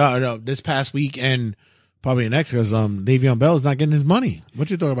this past week and probably next because Le'Veon Bell's not getting his money. What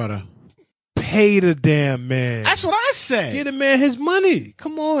you thought about that? Pay the damn man. That's what I said. Get the man his money.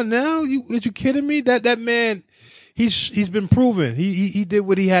 Come on now. Are you kidding me? That man, he's been proven. He did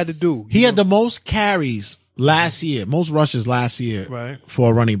what he had to do. He had the most carries last year, most rushes last year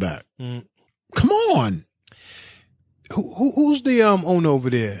for a running back. Come on. Who's the owner over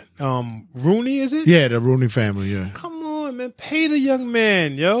there? Rooney, is it? Yeah, the Rooney family, yeah. Come on, man. Pay the young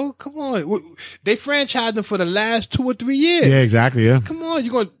man, yo. Come on. They franchised him for the last 2 or 3 years. Yeah, exactly, yeah. Come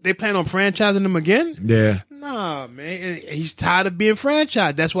on. They plan on franchising him again? Yeah. Nah, man. He's tired of being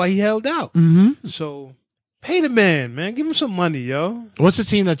franchised. That's why he held out. Mm-hmm. So pay the man, Give him some money, yo. What's the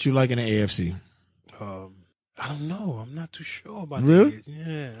team that you like in the AFC? I don't know. I'm not too sure about really?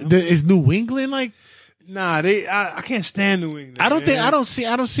 That. Yeah. Is New England like? Nah, I can't stand New England. I don't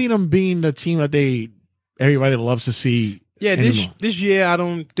see them being the team that everybody loves to see. Yeah, this year I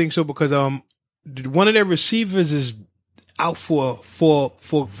don't think so because one of their receivers is out for 4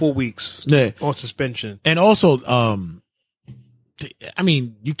 weeks on suspension. And also, I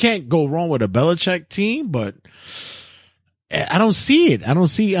mean, you can't go wrong with a Belichick team, but I don't see it. I don't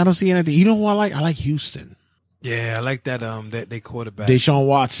see anything. You know who I like? I like Houston. Yeah, I like that they quarterback. Deshaun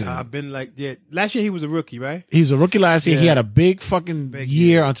Watson. I've been like, last year he was a rookie, right? He was a rookie last year. Yeah. He had a big fucking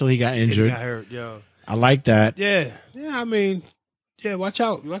year until he got injured. He got hurt, yo. I like that. Yeah. I mean, watch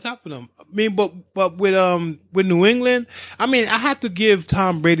out for them. I mean, but with New England, I mean, I have to give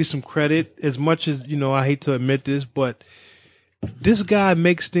Tom Brady some credit, as much as, I hate to admit this, but this guy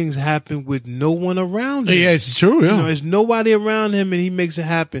makes things happen with no one around him. Yeah, it's true. Yeah. There's nobody around him and he makes it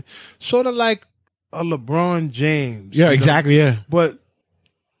happen. Sort of like a LeBron James. Yeah, exactly. Yeah. But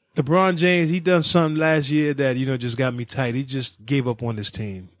LeBron James, he done something last year that, just got me tight. He just gave up on his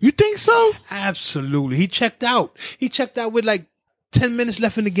team. You think so? Absolutely. He checked out. He checked out with like 10 minutes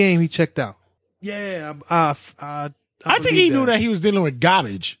left in the game. He checked out. Yeah. I think he knew that he was dealing with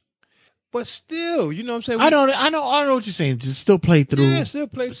garbage. But still, you know what I'm saying? I know what you're saying. Just still play through. Yeah, still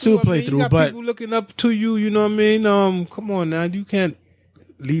play through. You got but people looking up to you, you know what I mean? Come on now. You can't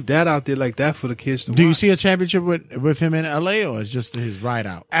leave that out there like that for the kids to watch. Do you see a championship with him in LA, or it's just his ride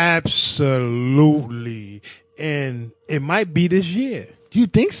out? Absolutely. And it might be this year. You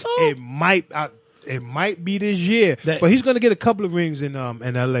think so? It might be this year. But he's going to get a couple of rings in LA.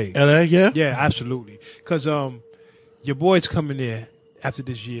 LA, yeah? Yeah, absolutely. Cuz your boy's coming there after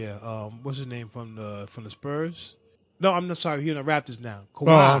this year. What's his name from the Spurs? No, I'm not sorry. He's on the Raptors now.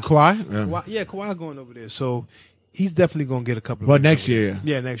 Kawhi. Kawhi? Yeah. Kawhi going over there. So he's definitely going to get a couple of But rings next over year.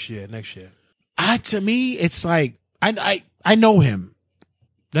 there. Yeah, next year. To me, it's like I know him.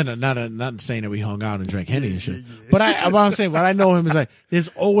 Not saying that we hung out and drank Henny and shit. Yeah. But what I know him is like there's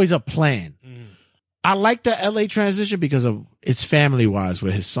always a plan. Mm. I like the LA transition because of it's family wise,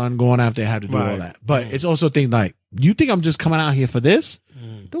 with his son going after have to do all that. But it's also things like, you think I'm just coming out here for this?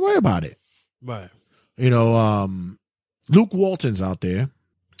 Don't worry about it. Right. Luke Walton's out there,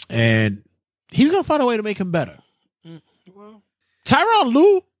 and he's gonna find a way to make him better. Well, Tyronn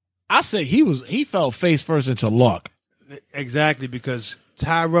Lue, I say he fell face first into luck. Exactly, because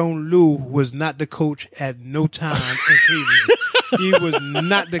Tyronn Lue was not the coach at no time in Cleveland. He was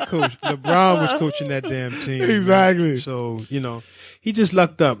not the coach. LeBron was coaching that damn team. Exactly. Man. So, he just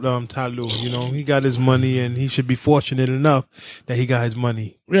lucked up, Ty Lue. He got his money, and he should be fortunate enough that he got his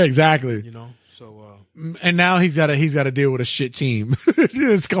money. Yeah, exactly. So and now he's got to deal with a shit team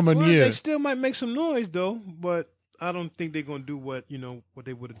this coming year. They still might make some noise though, but I don't think they're gonna do what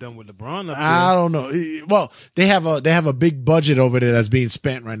they would have done with LeBron up there. I don't know. Well, they have a big budget over there that's being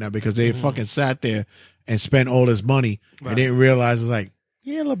spent right now because they fucking sat there and spent all this money and didn't realize it's like,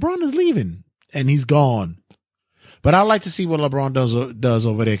 yeah, LeBron is leaving and he's gone. But I'd like to see what LeBron does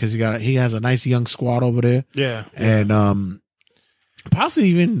over there because he has a nice young squad over there. Yeah, and possibly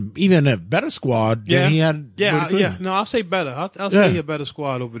even a better squad than he had. Yeah. No, I'll say better. I'll say a better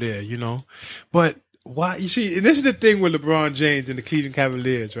squad over there. But why? You see, and this is the thing with LeBron James and the Cleveland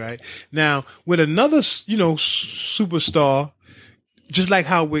Cavaliers, right? Now, with another, superstar, just like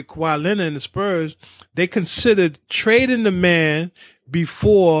how with Kawhi Leonard and the Spurs, they considered trading the man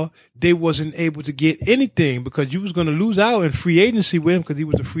before they wasn't able to get anything because you was going to lose out in free agency with him because he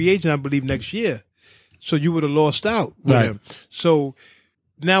was a free agent, I believe, next year. So you would have lost out with him. So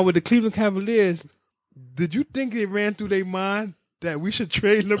now with the Cleveland Cavaliers, did you think it ran through their mind that we should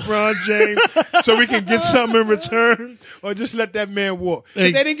trade LeBron James so we can get something in return, or just let that man walk?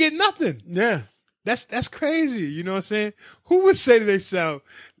 They didn't get nothing. Yeah. That's crazy. You know what I'm saying? Who would say to themselves,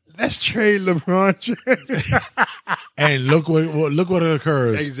 let's trade LeBron James? And look what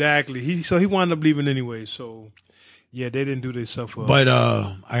occurs. Exactly. He wound up leaving anyway. So yeah, they didn't do this stuff. But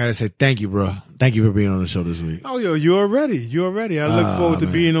I gotta say thank you, bro. Thank you for being on the show this week. Oh, yo, you're ready. I look forward to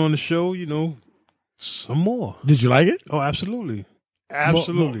being on the show. Some more. Did you like it? Oh, absolutely.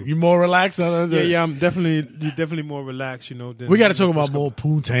 Absolutely. You more relaxed? Yeah. You're definitely more relaxed. Than we got to talk about more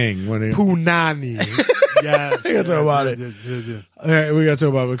Poontang. Punani. Yeah, we got to talk about it. Yeah. All right, we got to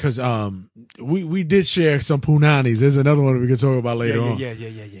talk about it because we did share some Poonanis. There's another one we can talk about later on. Yeah.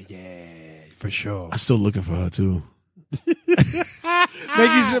 For sure. I'm still looking for her too.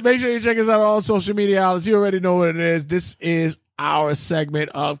 Make sure you check us out on all social media outlets. You already know what it is. This is our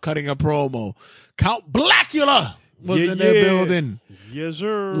segment of Cutting a Promo. Count Blackula was in their building. Yes,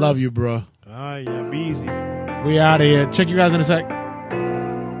 sir. Love you, bro. Yeah, be easy. We out of here. Check you guys in a sec.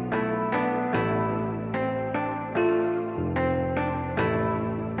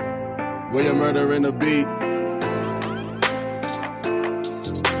 Where your murder in the beat.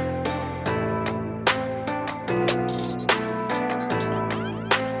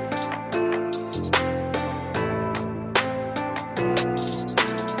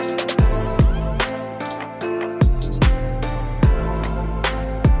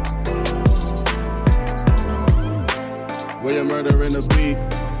 Where you murdering the beat.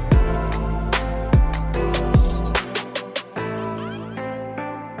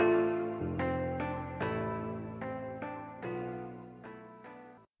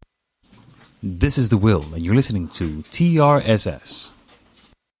 This is The Will, and you're listening to TRSS.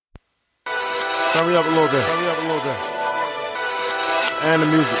 Turn me up a little bit. And the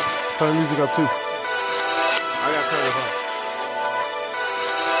music. Turn the music up too. I got to turn it up.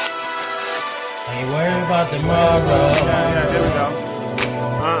 Ain't worried about tomorrow. Yeah, there we go.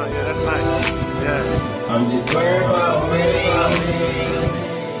 Yeah, that's nice. Yeah. I'm just worried about me.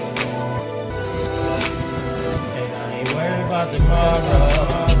 And I ain't worried about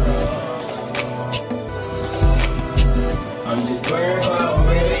tomorrow. I'm just worried about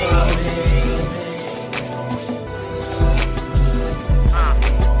me.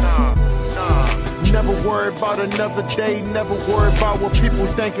 Never worry about another day. Never worry about what people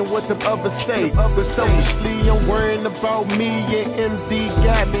think and what them others say. But selfishly, I'm worrying about me and MD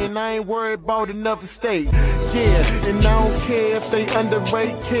got me, and I ain't worried about another state. Yeah, and I don't care if they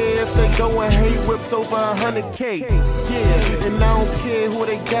underrate, care if they go and hate whips over 100K. Yeah, and I don't care who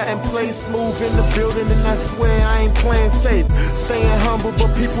they got in place, smooth in the building, and I swear I ain't playing safe. Staying humble,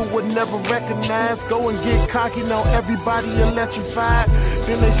 but people would never recognize. Go and get cocky, now everybody electrified.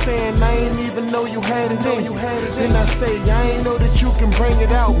 Then they saying I ain't even know you had it in you. Then I say I ain't know that you can bring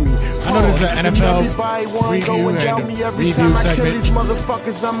it out me. I know there's an NFL review and review segment, these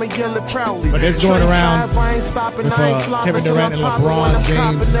motherfuckers, I'ma yell it proudly. but it's going around with Kevin Durant and LeBron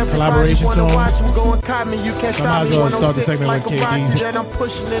James collaboration song. So I might as well start the segment with KD's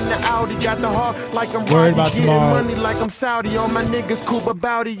Worried About Tomorrow. Money like I'm Saudi on my niggas Cuba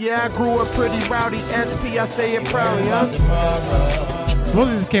Bowdy. Yeah, I grew up pretty rowdy. SP, I say it proudly, huh?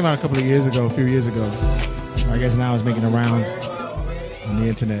 Supposedly this came out a few years ago. I guess now it's making the rounds on the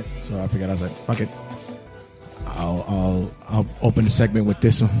internet. So I figured, I was like, fuck it. I'll open the segment with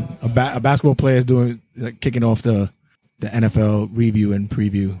this one. A basketball player is kicking off the NFL review and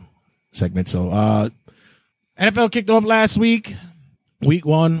preview segment. So NFL kicked off last week, week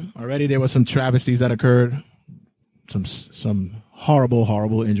 1 already. There were some travesties that occurred, some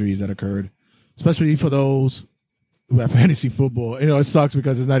horrible injuries that occurred, especially for those who have fantasy football. You know, it sucks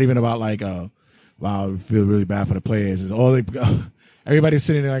because it's not even about like, wow, I feel really bad for the players. It's all everybody's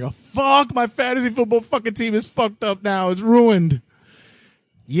sitting there like, oh, fuck, my fantasy football fucking team is fucked up now. It's ruined.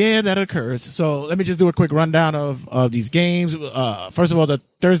 Yeah, that occurs. So let me just do a quick rundown of these games. First of all, the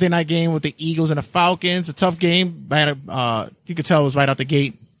Thursday night game with the Eagles and the Falcons, a tough game. You could tell it was right out the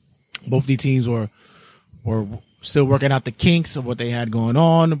gate. Both these teams were still working out the kinks of what they had going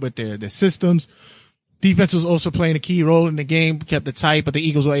on with their systems. Defense was also playing a key role in the game, kept it tight, but the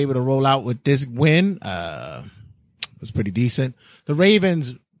Eagles were able to roll out with this win. It was pretty decent. The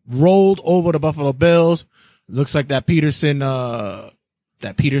Ravens rolled over the Buffalo Bills. Looks like that Peterson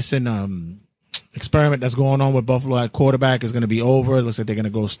experiment that's going on with Buffalo at quarterback is going to be over. It looks like they're going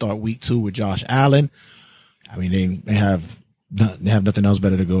to go start week 2 with Josh Allen. I mean, they have nothing else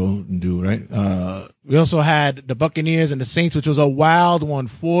better to go and do, right? We also had the Buccaneers and the Saints, which was a wild one,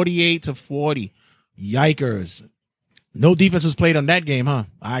 48-40. Yikers. No defense was played on that game, huh?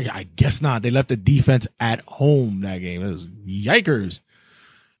 I guess not. They left the defense at home that game. It was yikers.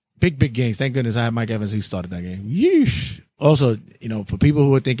 Big games. Thank goodness I had Mike Evans who started that game. Yeesh. Also, you know, for people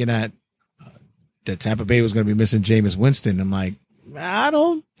who were thinking that Tampa Bay was going to be missing Jameis Winston, I'm like, I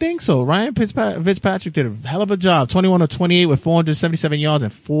don't think so. Ryan Fitzpatrick did a hell of a job. 21 of 28 with 477 yards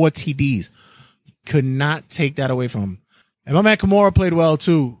and 4 TDs. Could not take that away from him. And my man Kamara played well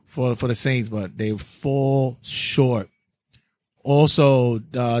too for the Saints, but they fall short. Also,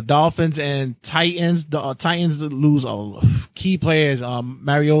 the Dolphins and Titans. The Titans lose key players.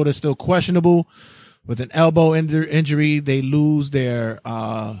 Mariota is still questionable with an elbow injury. They lose their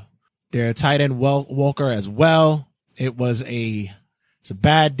tight end Walker as well. It's a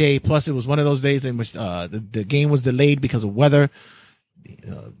bad day. Plus, it was one of those days in which the game was delayed because of weather.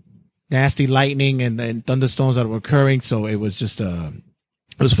 Nasty lightning and thunderstorms that were occurring. So it was just, it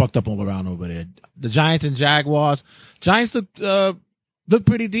was fucked up all around over there. The Giants and Jaguars. Giants look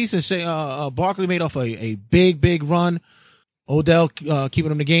pretty decent. Barkley made off a big run. Odell, keeping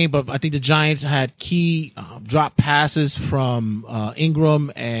them in the game, but I think the Giants had key, drop passes from,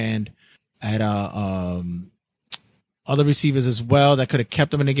 Ingram and at, other receivers as well that could have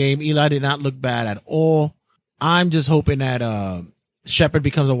kept them in the game. Eli did not look bad at all. I'm just hoping that, Shepard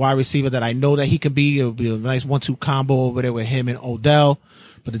becomes a wide receiver that I know that he can be. It'll be a nice 1-2 combo over there with him and Odell.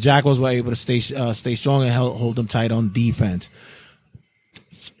 But the Jaguars were able to stay strong and hold them tight on defense.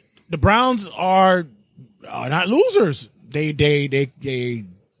 The Browns are not losers. They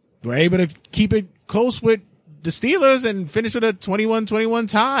were able to keep it close with the Steelers and finished with a 21-21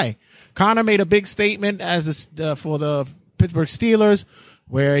 tie. Connor made a big statement for the Pittsburgh Steelers,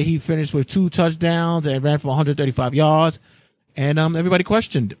 where he finished with 2 touchdowns and ran for 135 yards. And everybody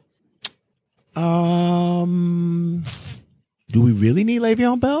questioned, do we really need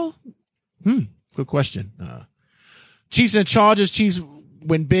Le'Veon Bell? Good question. Chiefs and Chargers. Chiefs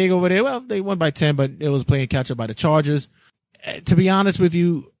went big over there. Well, they won by 10, but it was playing catch up by the Chargers. To be honest with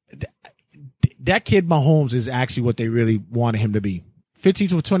you, that kid Mahomes is actually what they really wanted him to be. 15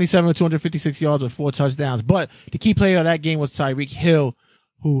 to 27, 256 yards with 4 touchdowns. But the key player of that game was Tyreek Hill,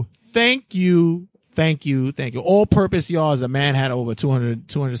 who, thank you, all-purpose yards. The man had over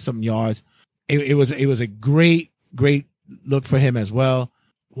 200 something yards. It was a great look for him as well.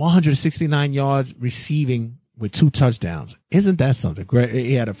 169 yards receiving with 2 touchdowns. Isn't that something? Great.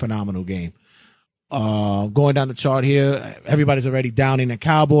 He had a phenomenal game. Going down the chart here, everybody's already downing the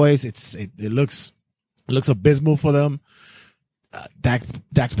Cowboys. It looks abysmal for them. Dak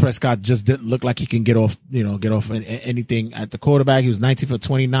Prescott just didn't look like he can get off anything at the quarterback. He was 19 for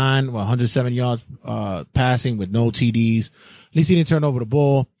 29, 107 yards, passing with no TDs. At least he didn't turn over the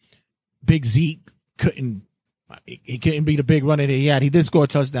ball. Big Zeke couldn't be the big runner that he had. He did score a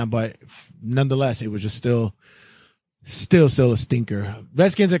touchdown, but nonetheless, it was just still a stinker.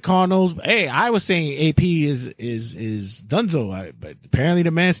 Redskins and Cardinals. Hey, I was saying AP is dunzo, but apparently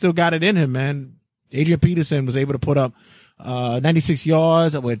the man still got it in him, man. Adrian Peterson was able to put up 96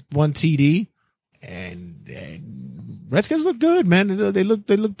 yards with 1 TD, and Redskins look good, man. They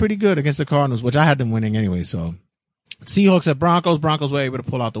look pretty good against the Cardinals, which I had them winning anyway. So Seahawks at Broncos. Broncos were able to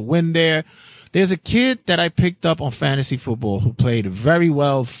pull out the win there. There's a kid that I picked up on fantasy football who played very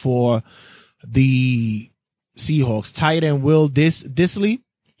well for the Seahawks. Tight end Will Disley.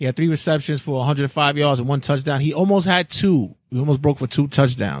 He had 3 receptions for 105 yards and 1 touchdown. He almost had 2. He almost broke for 2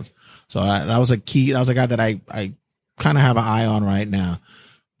 touchdowns. So that was a key. That was a guy that I kind of have an eye on right now.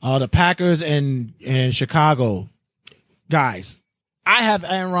 The Packers and Chicago. Guys, I have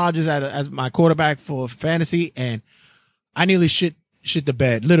Aaron Rodgers as my quarterback for fantasy, and I nearly shit the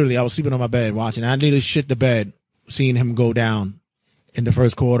bed. Literally, I was sleeping on my bed watching. I nearly shit the bed seeing him go down in the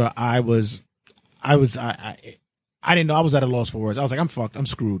first quarter. I didn't know. I was at a loss for words. I was like, I'm fucked. I'm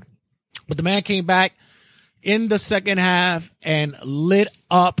screwed. But the man came back in the second half and lit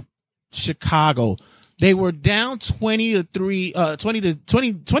up Chicago. They were down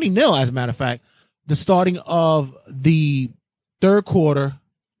 20-0, as a matter of fact, the starting of the third quarter,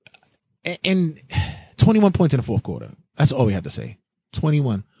 and 21 points in the fourth quarter. That's all we have to say.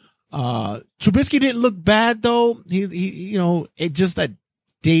 21. Trubisky didn't look bad though. It just that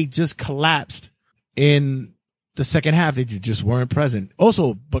they just collapsed in the second half. They just weren't present.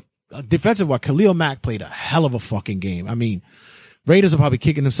 Also, but defensive-wise, Khalil Mack played a hell of a fucking game. I mean, Raiders are probably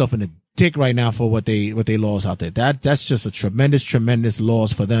kicking themselves in the dick right now for what they lost out there. That's just a tremendous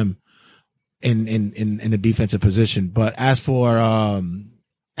loss for them in the defensive position. But as for Aaron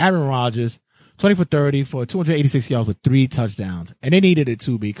Rodgers, 20 for 30 for 286 yards with 3 touchdowns. And they needed it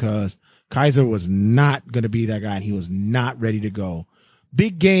too, because Kaiser was not going to be that guy, and he was not ready to go.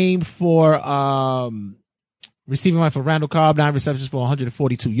 Big game for receiving line for Randall Cobb, 9 receptions for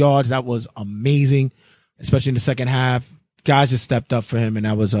 142 yards. That was amazing, especially in the second half. Guys just stepped up for him, and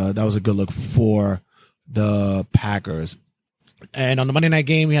that was a good look for the Packers. And on the Monday night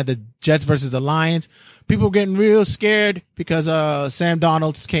game, we had the Jets versus the Lions. People were getting real scared because Sam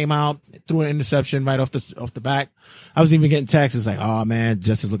Darnold came out, threw an interception right off the back. I was even getting texts. It was like, oh man,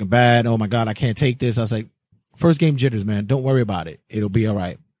 Jets is looking bad. Oh my God, I can't take this. I was like, first game jitters, man. Don't worry about it. It'll be all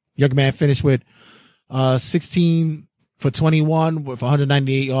right. Young man finished with 16 for 21 with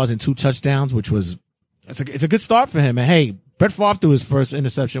 198 yards and 2 touchdowns, which was it's a good start for him. And hey, Brett Favre threw his first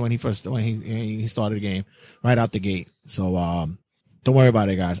interception when he started the game right out the gate. So don't worry about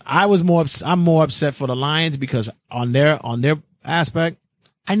it, guys. I'm more upset for the Lions because on their aspect,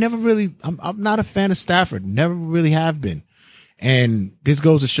 I'm not a fan of Stafford. Never really have been. And this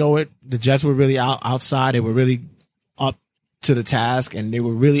goes to show it. The Jets were really outside. They were really up to the task, and they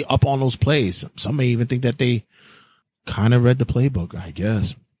were really up on those plays. Some may even think that they kind of read the playbook, I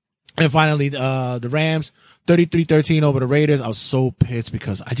guess. And finally, the Rams, 33-13 over the Raiders. I was so pissed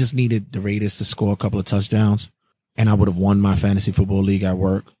because I just needed the Raiders to score a couple of touchdowns, and I would have won my fantasy football league at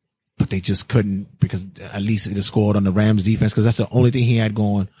work. But they just couldn't, because at least it scored on the Rams defense, because that's the only thing he had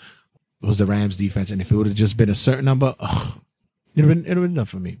going was the Rams defense. And if it would have just been a certain number, it'd have been enough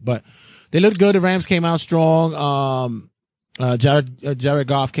for me. But they looked good. The Rams came out strong. Jared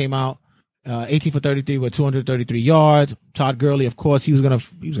Goff came out 18 for 33 with 233 yards. Todd Gurley, of course, he was gonna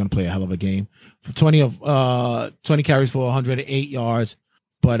play a hell of a game. 20 carries for 108 yards.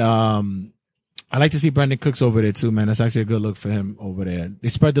 But I like to see Brandon Cooks over there too, man. That's actually a good look for him over there. They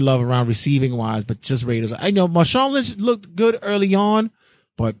spread the love around receiving wise, but just Raiders. I know Marshawn Lynch looked good early on,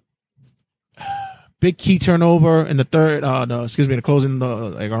 but big key turnover in the third. The closing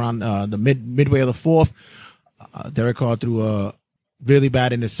like around the midway of the fourth. Derek Carr threw a really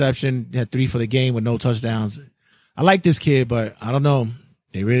bad interception. He had 3 for the game with no touchdowns. I like this kid, but I don't know.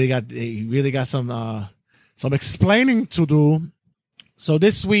 They really got some explaining to do. So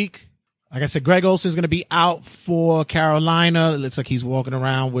this week, like I said, Greg Olsen's going to be out for Carolina. It looks like he's walking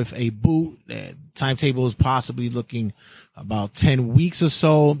around with a boot. The timetable is possibly looking about 10 weeks or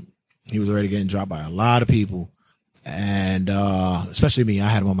so. He was already getting dropped by a lot of people, and especially me. I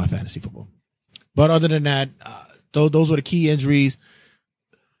had him on my fantasy football. But other than that, those were the key injuries.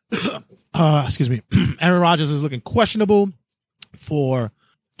 Excuse me. Aaron Rodgers is looking questionable for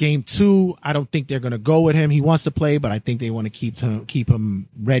game 2. I don't think they're going to go with him. He wants to play, but I think they want to keep him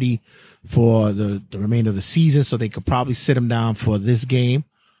ready for the remainder of the season, so they could probably sit him down for this game.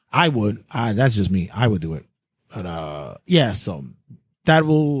 I would. That's just me. I would do it. But yeah, so that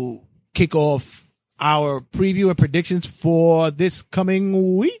will kick off our preview and predictions for this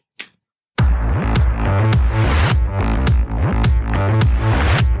coming week.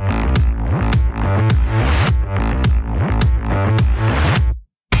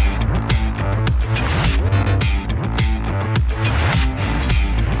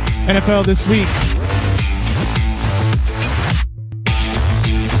 NFL this week.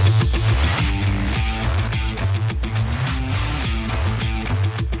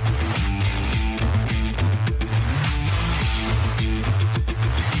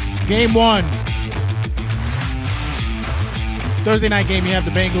 Game 1. Thursday night game, you have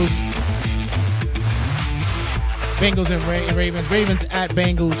the Bengals and Ravens. Ravens at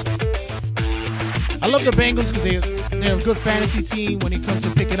Bengals. I love the Bengals because they're a good fantasy team when it comes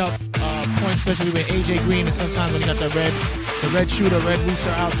to picking up points, especially with AJ Green, and sometimes when you got the red shooter, red rooster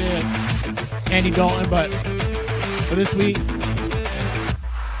out there, Andy Dalton. But for this week,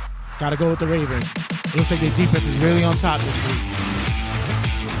 gotta go with the Ravens. It looks like their defense is really on top this week.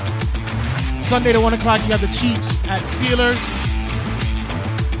 Sunday at 1 o'clock, you have the Chiefs at Steelers.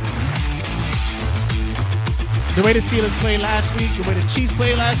 The way the Steelers played last week, the way the Chiefs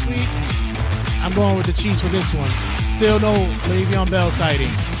played last week, I'm going with the Chiefs for this one. Still no Le'Veon Bell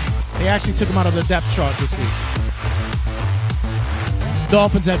sighting. They actually took him out of the depth chart this week.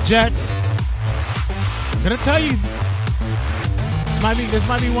 Dolphins at Jets. I'm going to tell you, this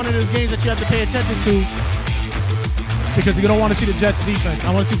might be one of those games that you have to pay attention to because you don't want to see the Jets defense.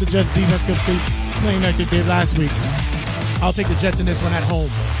 I want to see if the Jets defense can keep playing like they did last week. I'll take the Jets in this one at home.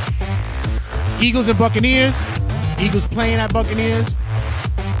 Eagles and Buccaneers. Eagles playing at Buccaneers.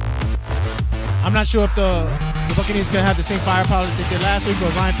 I'm not sure if the Buccaneers can have the same firepower that they did last week,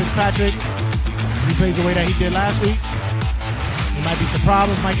 but Ryan Fitzpatrick, if he plays the way that he did last week, there might be some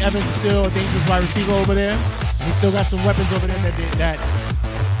problems. Mike Evans still a dangerous wide receiver over there. He still got some weapons over there that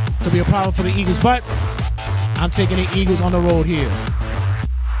could be a problem for the Eagles, but I'm taking the Eagles on the road here.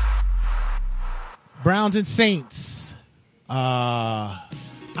 Browns and Saints.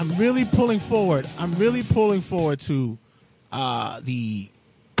 I'm really pulling forward to I'm really pulling forward for the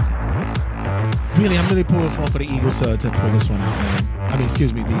Eagles to pull this one out, man.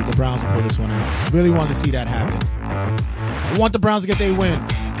 The Browns to pull this one out. Really want to see that happen. I want the Browns to get their win,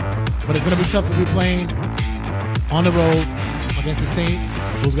 but it's going to be tough to be playing on the road against the Saints,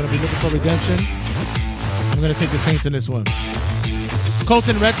 who's going to be looking for redemption. I'm going to take the Saints in this one. Colts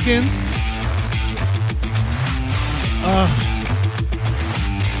and Redskins.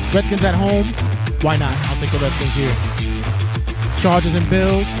 Redskins at home. Why not? I'll take the Redskins here. Chargers and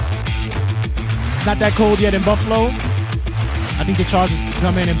Bills. It's not that cold yet in Buffalo. I think the Chargers could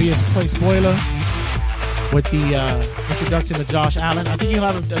come in and be a play spoiler with the introduction of Josh Allen. I think he'll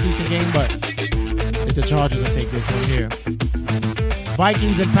have a decent game, but I think the Chargers will take this one here.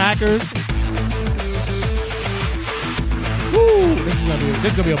 Vikings and Packers. Woo! This is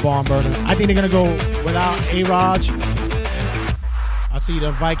gonna be a barn burner. I think they're gonna go without A-Raj. I see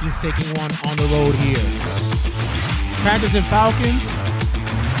the Vikings taking one on the road here. Panthers and Falcons.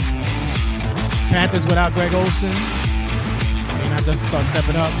 Panthers without Greg Olsen. They're gonna have to start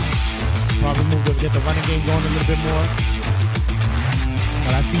stepping up. Probably get the running game going a little bit more.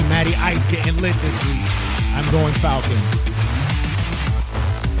 But I see Matty Ice getting lit this week. I'm going Falcons.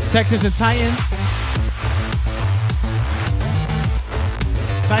 Texans and Titans.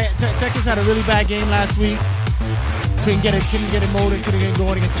 Texans had a really bad game last week. Couldn't get it molded, couldn't get it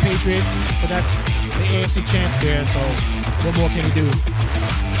going against the Patriots. But that's the AFC champs there, so what more can he do?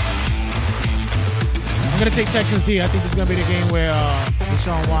 I'm going to take Texans here. I think this is going to be the game where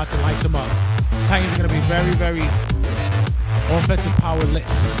Deshaun Watson lights him up. Titans are going to be very, very offensive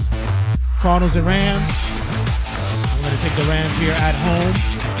powerless. Cardinals and Rams. I'm going to take the Rams here at home.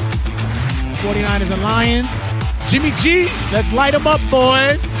 49ers and Lions. Jimmy G, let's light them up,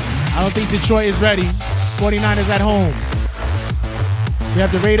 boys. I don't think Detroit is ready. 49ers at home. We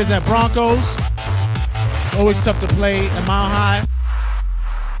have the Raiders at Broncos. It's always tough to play at Mile High.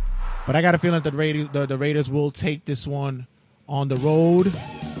 But I got a feeling that the Raiders will take this one on the road.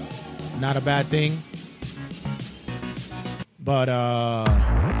 Not a bad thing. But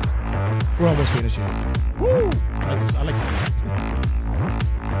we're almost finished here. Woo! I like this.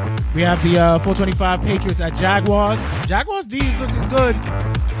 We have the 425 Patriots at Jaguars. Jaguars D is looking good.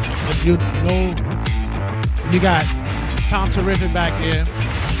 But you know, you got Tom Terrific back there.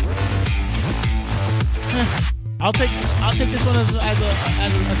 I'll take this one as a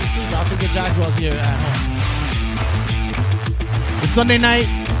sleeper. I'll take the Jaguars here at home. The Sunday night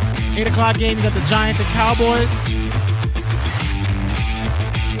 8 o'clock game. You got the Giants and Cowboys.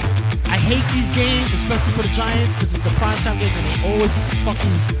 I hate these games, especially for the Giants, because it's the primetime games and they always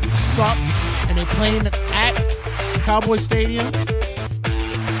fucking suck. And they playing at Cowboys Stadium.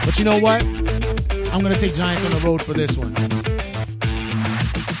 But you know what? I'm going to take Giants on the road for this one.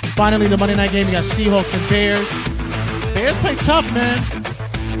 Finally, the Monday night game, you got Seahawks and Bears. Bears play tough, man.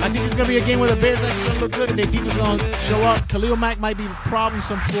 I think it's going to be a game where the Bears actually going to look good and their defense going to show up. Khalil Mack might be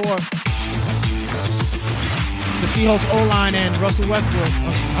problemsome for the Seahawks O-line and Russell Westbrook.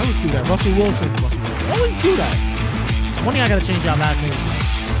 I always do that. Russell Wilson. I always do that. One thing I got to change our last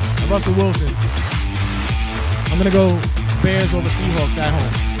names. Russell Wilson. I'm going to go Bears over Seahawks at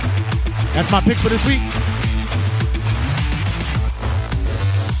home. That's my picks for this week.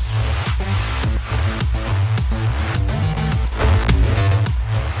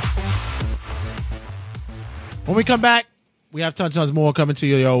 When we come back, we have tons more coming to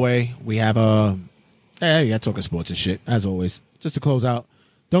your way. We have talking sports and shit, as always. Just to close out.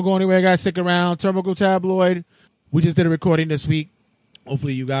 Don't go anywhere, guys. Stick around. Turbo Tabloid. We just did a recording this week.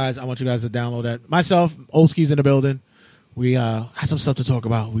 Hopefully I want you guys to download that. Myself, Olski's in the building. We had some stuff to talk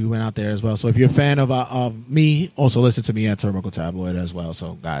about. We went out there as well. So if you're a fan of me, also listen to me at Turbo Tabloid as well.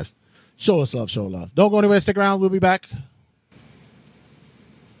 So guys, show us love, show love. Don't go anywhere. Stick around. We'll be back.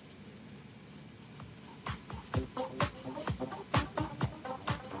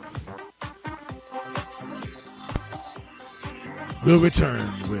 We'll return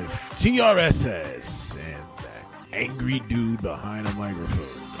with TRSS and that angry dude behind a microphone.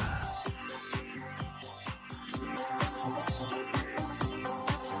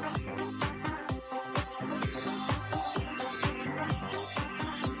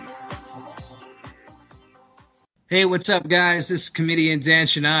 Hey, what's up, guys? This is comedian Dan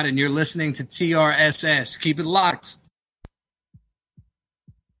Shinada, and you're listening to TRSS. Keep it locked.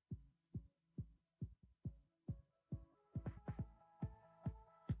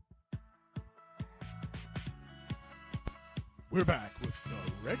 We're back with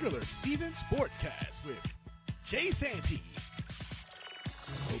the regular season Sportscast with Jay Santee.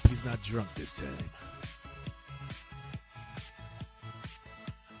 I hope he's not drunk this time.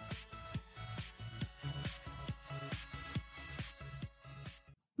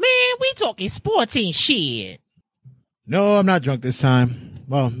 Man, we talking sports and shit. No, I'm not drunk this time.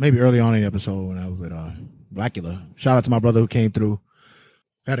 Well, maybe early on in the episode when I was with Blackula. Shout out to my brother who came through.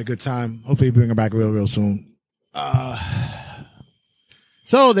 Had a good time. Hopefully bring him back real soon.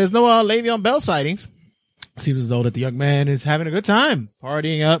 So there's no Le'Veon Bell sightings. Seems as though that the young man is having a good time,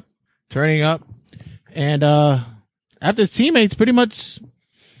 partying up, turning up, and after his teammates pretty much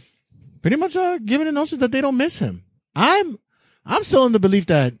giving the notion that they don't miss him. I'm still in the belief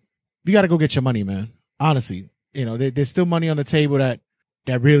that you got to go get your money, man. Honestly, you know, there's still money on the table that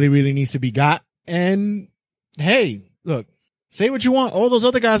really needs to be got. And hey, look, say what you want. All those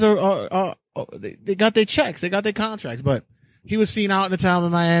other guys they got their checks, they got their contracts, but he was seen out in the town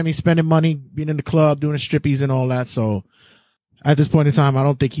of Miami spending money, being in the club, doing the strippies and all that. So at this point in time, I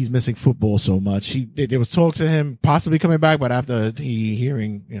don't think he's missing football so much. There was talks of him possibly coming back, but after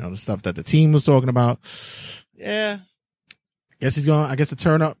hearing, you know, the stuff that the team was talking about, yeah, I guess the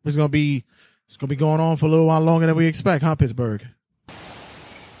turn up is going to be going on for a little while longer than we expect, huh, Pittsburgh?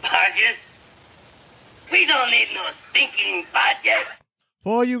 Budget? We don't need no stinking budget.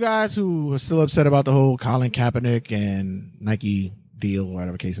 For all you guys who are still upset about the whole Colin Kaepernick and Nike deal, or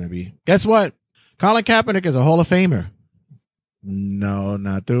whatever case may be, guess what? Colin Kaepernick is a Hall of Famer. No,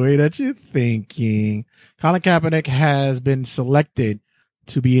 not the way that you're thinking. Colin Kaepernick has been selected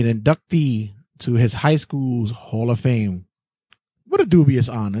to be an inductee to his high school's Hall of Fame. What a dubious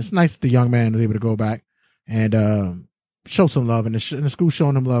honor. It's nice that the young man was able to go back and show some love, and the school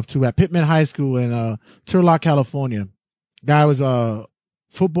showing him love too. At Pittman High School in Turlock, California. Guy was a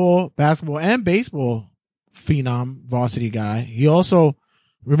football, basketball, and baseball phenom, varsity guy. He also,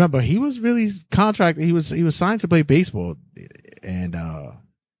 remember, he was really contracted. He was signed to play baseball, and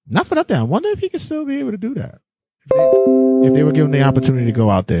not for nothing. I wonder if he could still be able to do that if they were given the opportunity to go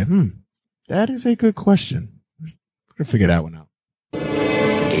out there. That is a good question. We'll figure that one out.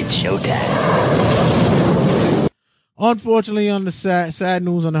 It's showtime. Unfortunately, on the sad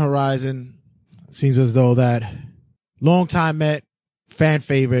news on the horizon, seems as though that longtime Met, fan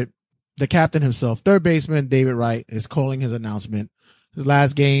favorite, the captain himself, third baseman David Wright, is calling his announcement. His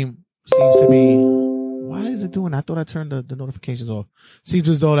last game seems to be, why is it doing? I thought I turned the notifications off. Seems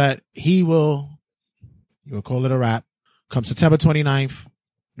as though that he will call it a wrap. Come September 29th,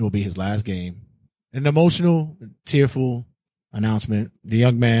 it will be his last game. An emotional, tearful announcement. The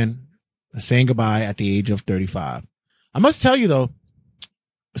young man is saying goodbye at the age of 35. I must tell you though,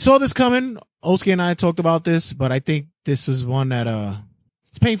 I saw this coming. Oski and I talked about this, but I think this is one that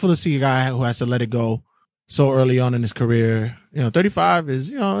it's painful to see a guy who has to let it go so early on in his career. 35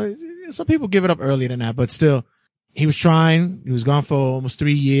 is, some people give it up earlier than that, but still, he was trying. He was gone for almost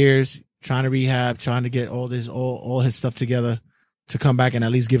 3 years, trying to rehab, trying to get all his stuff together to come back and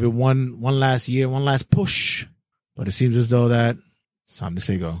at least give it one last year, one last push. But it seems as though that it's time to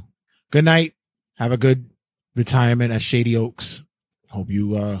say go. Good night. Have a good retirement at Shady Oaks. Hope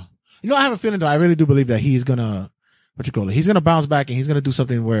you, I have a feeling though, I really do believe that he's gonna, he's gonna bounce back and he's gonna do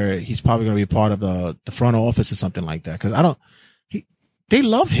something where he's probably gonna be a part of the front office or something like that. Cause they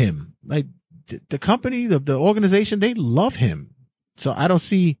love him. Like the company, the organization, they love him. So I don't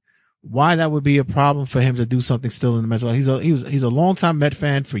see why that would be a problem for him to do something still in the Mets. He's a longtime Met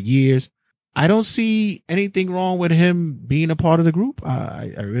fan for years. I don't see anything wrong with him being a part of the group.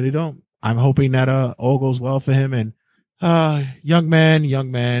 I really don't. I'm hoping that all goes well for him. And young man.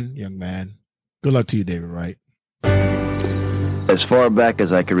 Good luck to you, David Wright. As far back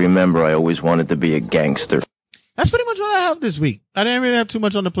as I can remember, I always wanted to be a gangster. That's pretty much what I have this week. I didn't really have too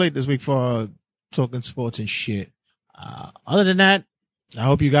much on the plate this week for talking sports and shit. Other than that, I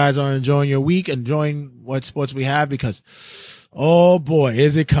hope you guys are enjoying your week, enjoying what sports we have, because, oh boy,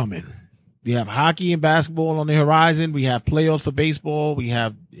 is it coming. We have hockey and basketball on the horizon. We have playoffs for baseball. We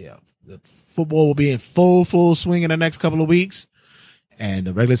have, the football will be in full swing in the next couple of weeks. And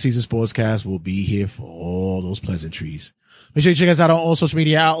the regular season sportscast will be here for all those pleasantries. Make sure you check us out on all social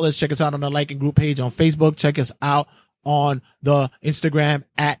media outlets. Check us out on the like and group page on Facebook. Check us out on the Instagram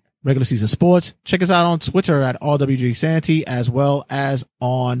at Regular Season Sports. Check us out on Twitter at RWG Santee, as well as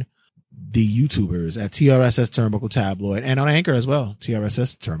on the YouTubers at TRSS Turnbuckle Tabloid, and on Anchor as well,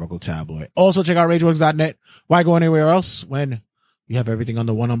 TRSS Turnbuckle Tabloid. Also check out RageWorks.net. Why go anywhere else when you have everything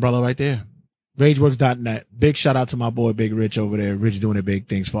under one umbrella right there? RageWorks.net. Big shout out to my boy Big Rich over there. Rich doing the big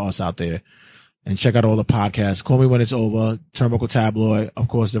things for us out there. And check out all the podcasts. Call Me When It's Over, Turnbuckle Tabloid, of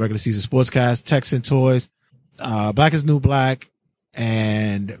course, the Regular Season Sportscast, Texan Toys, Black is New Black,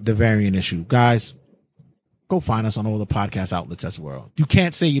 and the Variant Issue. Guys, go find us on all the podcast outlets as well. You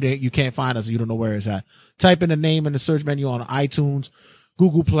can't say you can't find us. You don't know where it's at. Type in the name in the search menu on iTunes,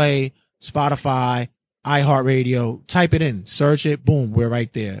 Google Play, Spotify, iHeartRadio. Type it in, search it. Boom. We're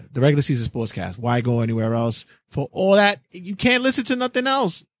right there. The Regular Season Sportscast. Why go anywhere else? For all that, you can't listen to nothing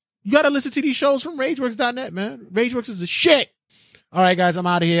else. You got to listen to these shows from RageWorks.net, man. RageWorks is the shit. All right, guys, I'm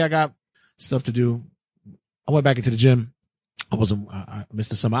out of here. I got stuff to do. I went back into the gym. I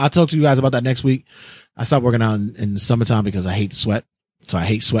missed the summer. I'll talk to you guys about that next week. I stopped working out in the summertime because I hate to sweat. So I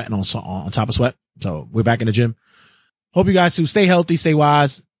hate sweating on top of sweat. So we're back in the gym. Hope you guys too stay healthy, stay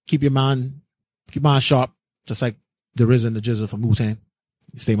wise, keep your mind sharp, just like the RZA and the Jizza from Wu-Tang.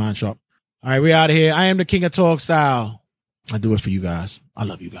 Stay mind sharp. All right, we're out of here. I am the king of talk style. I do it for you guys. I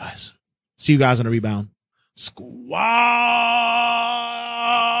love you guys. See you guys on the rebound. Squash.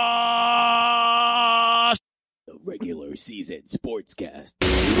 The Regular Season Sportscast.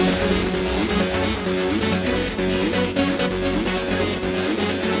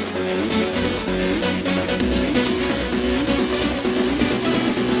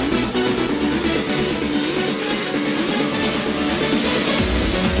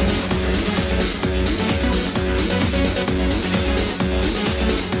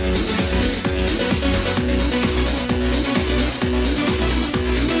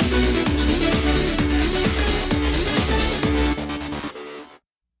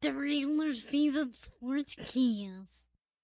 The Regular Season Sportscast.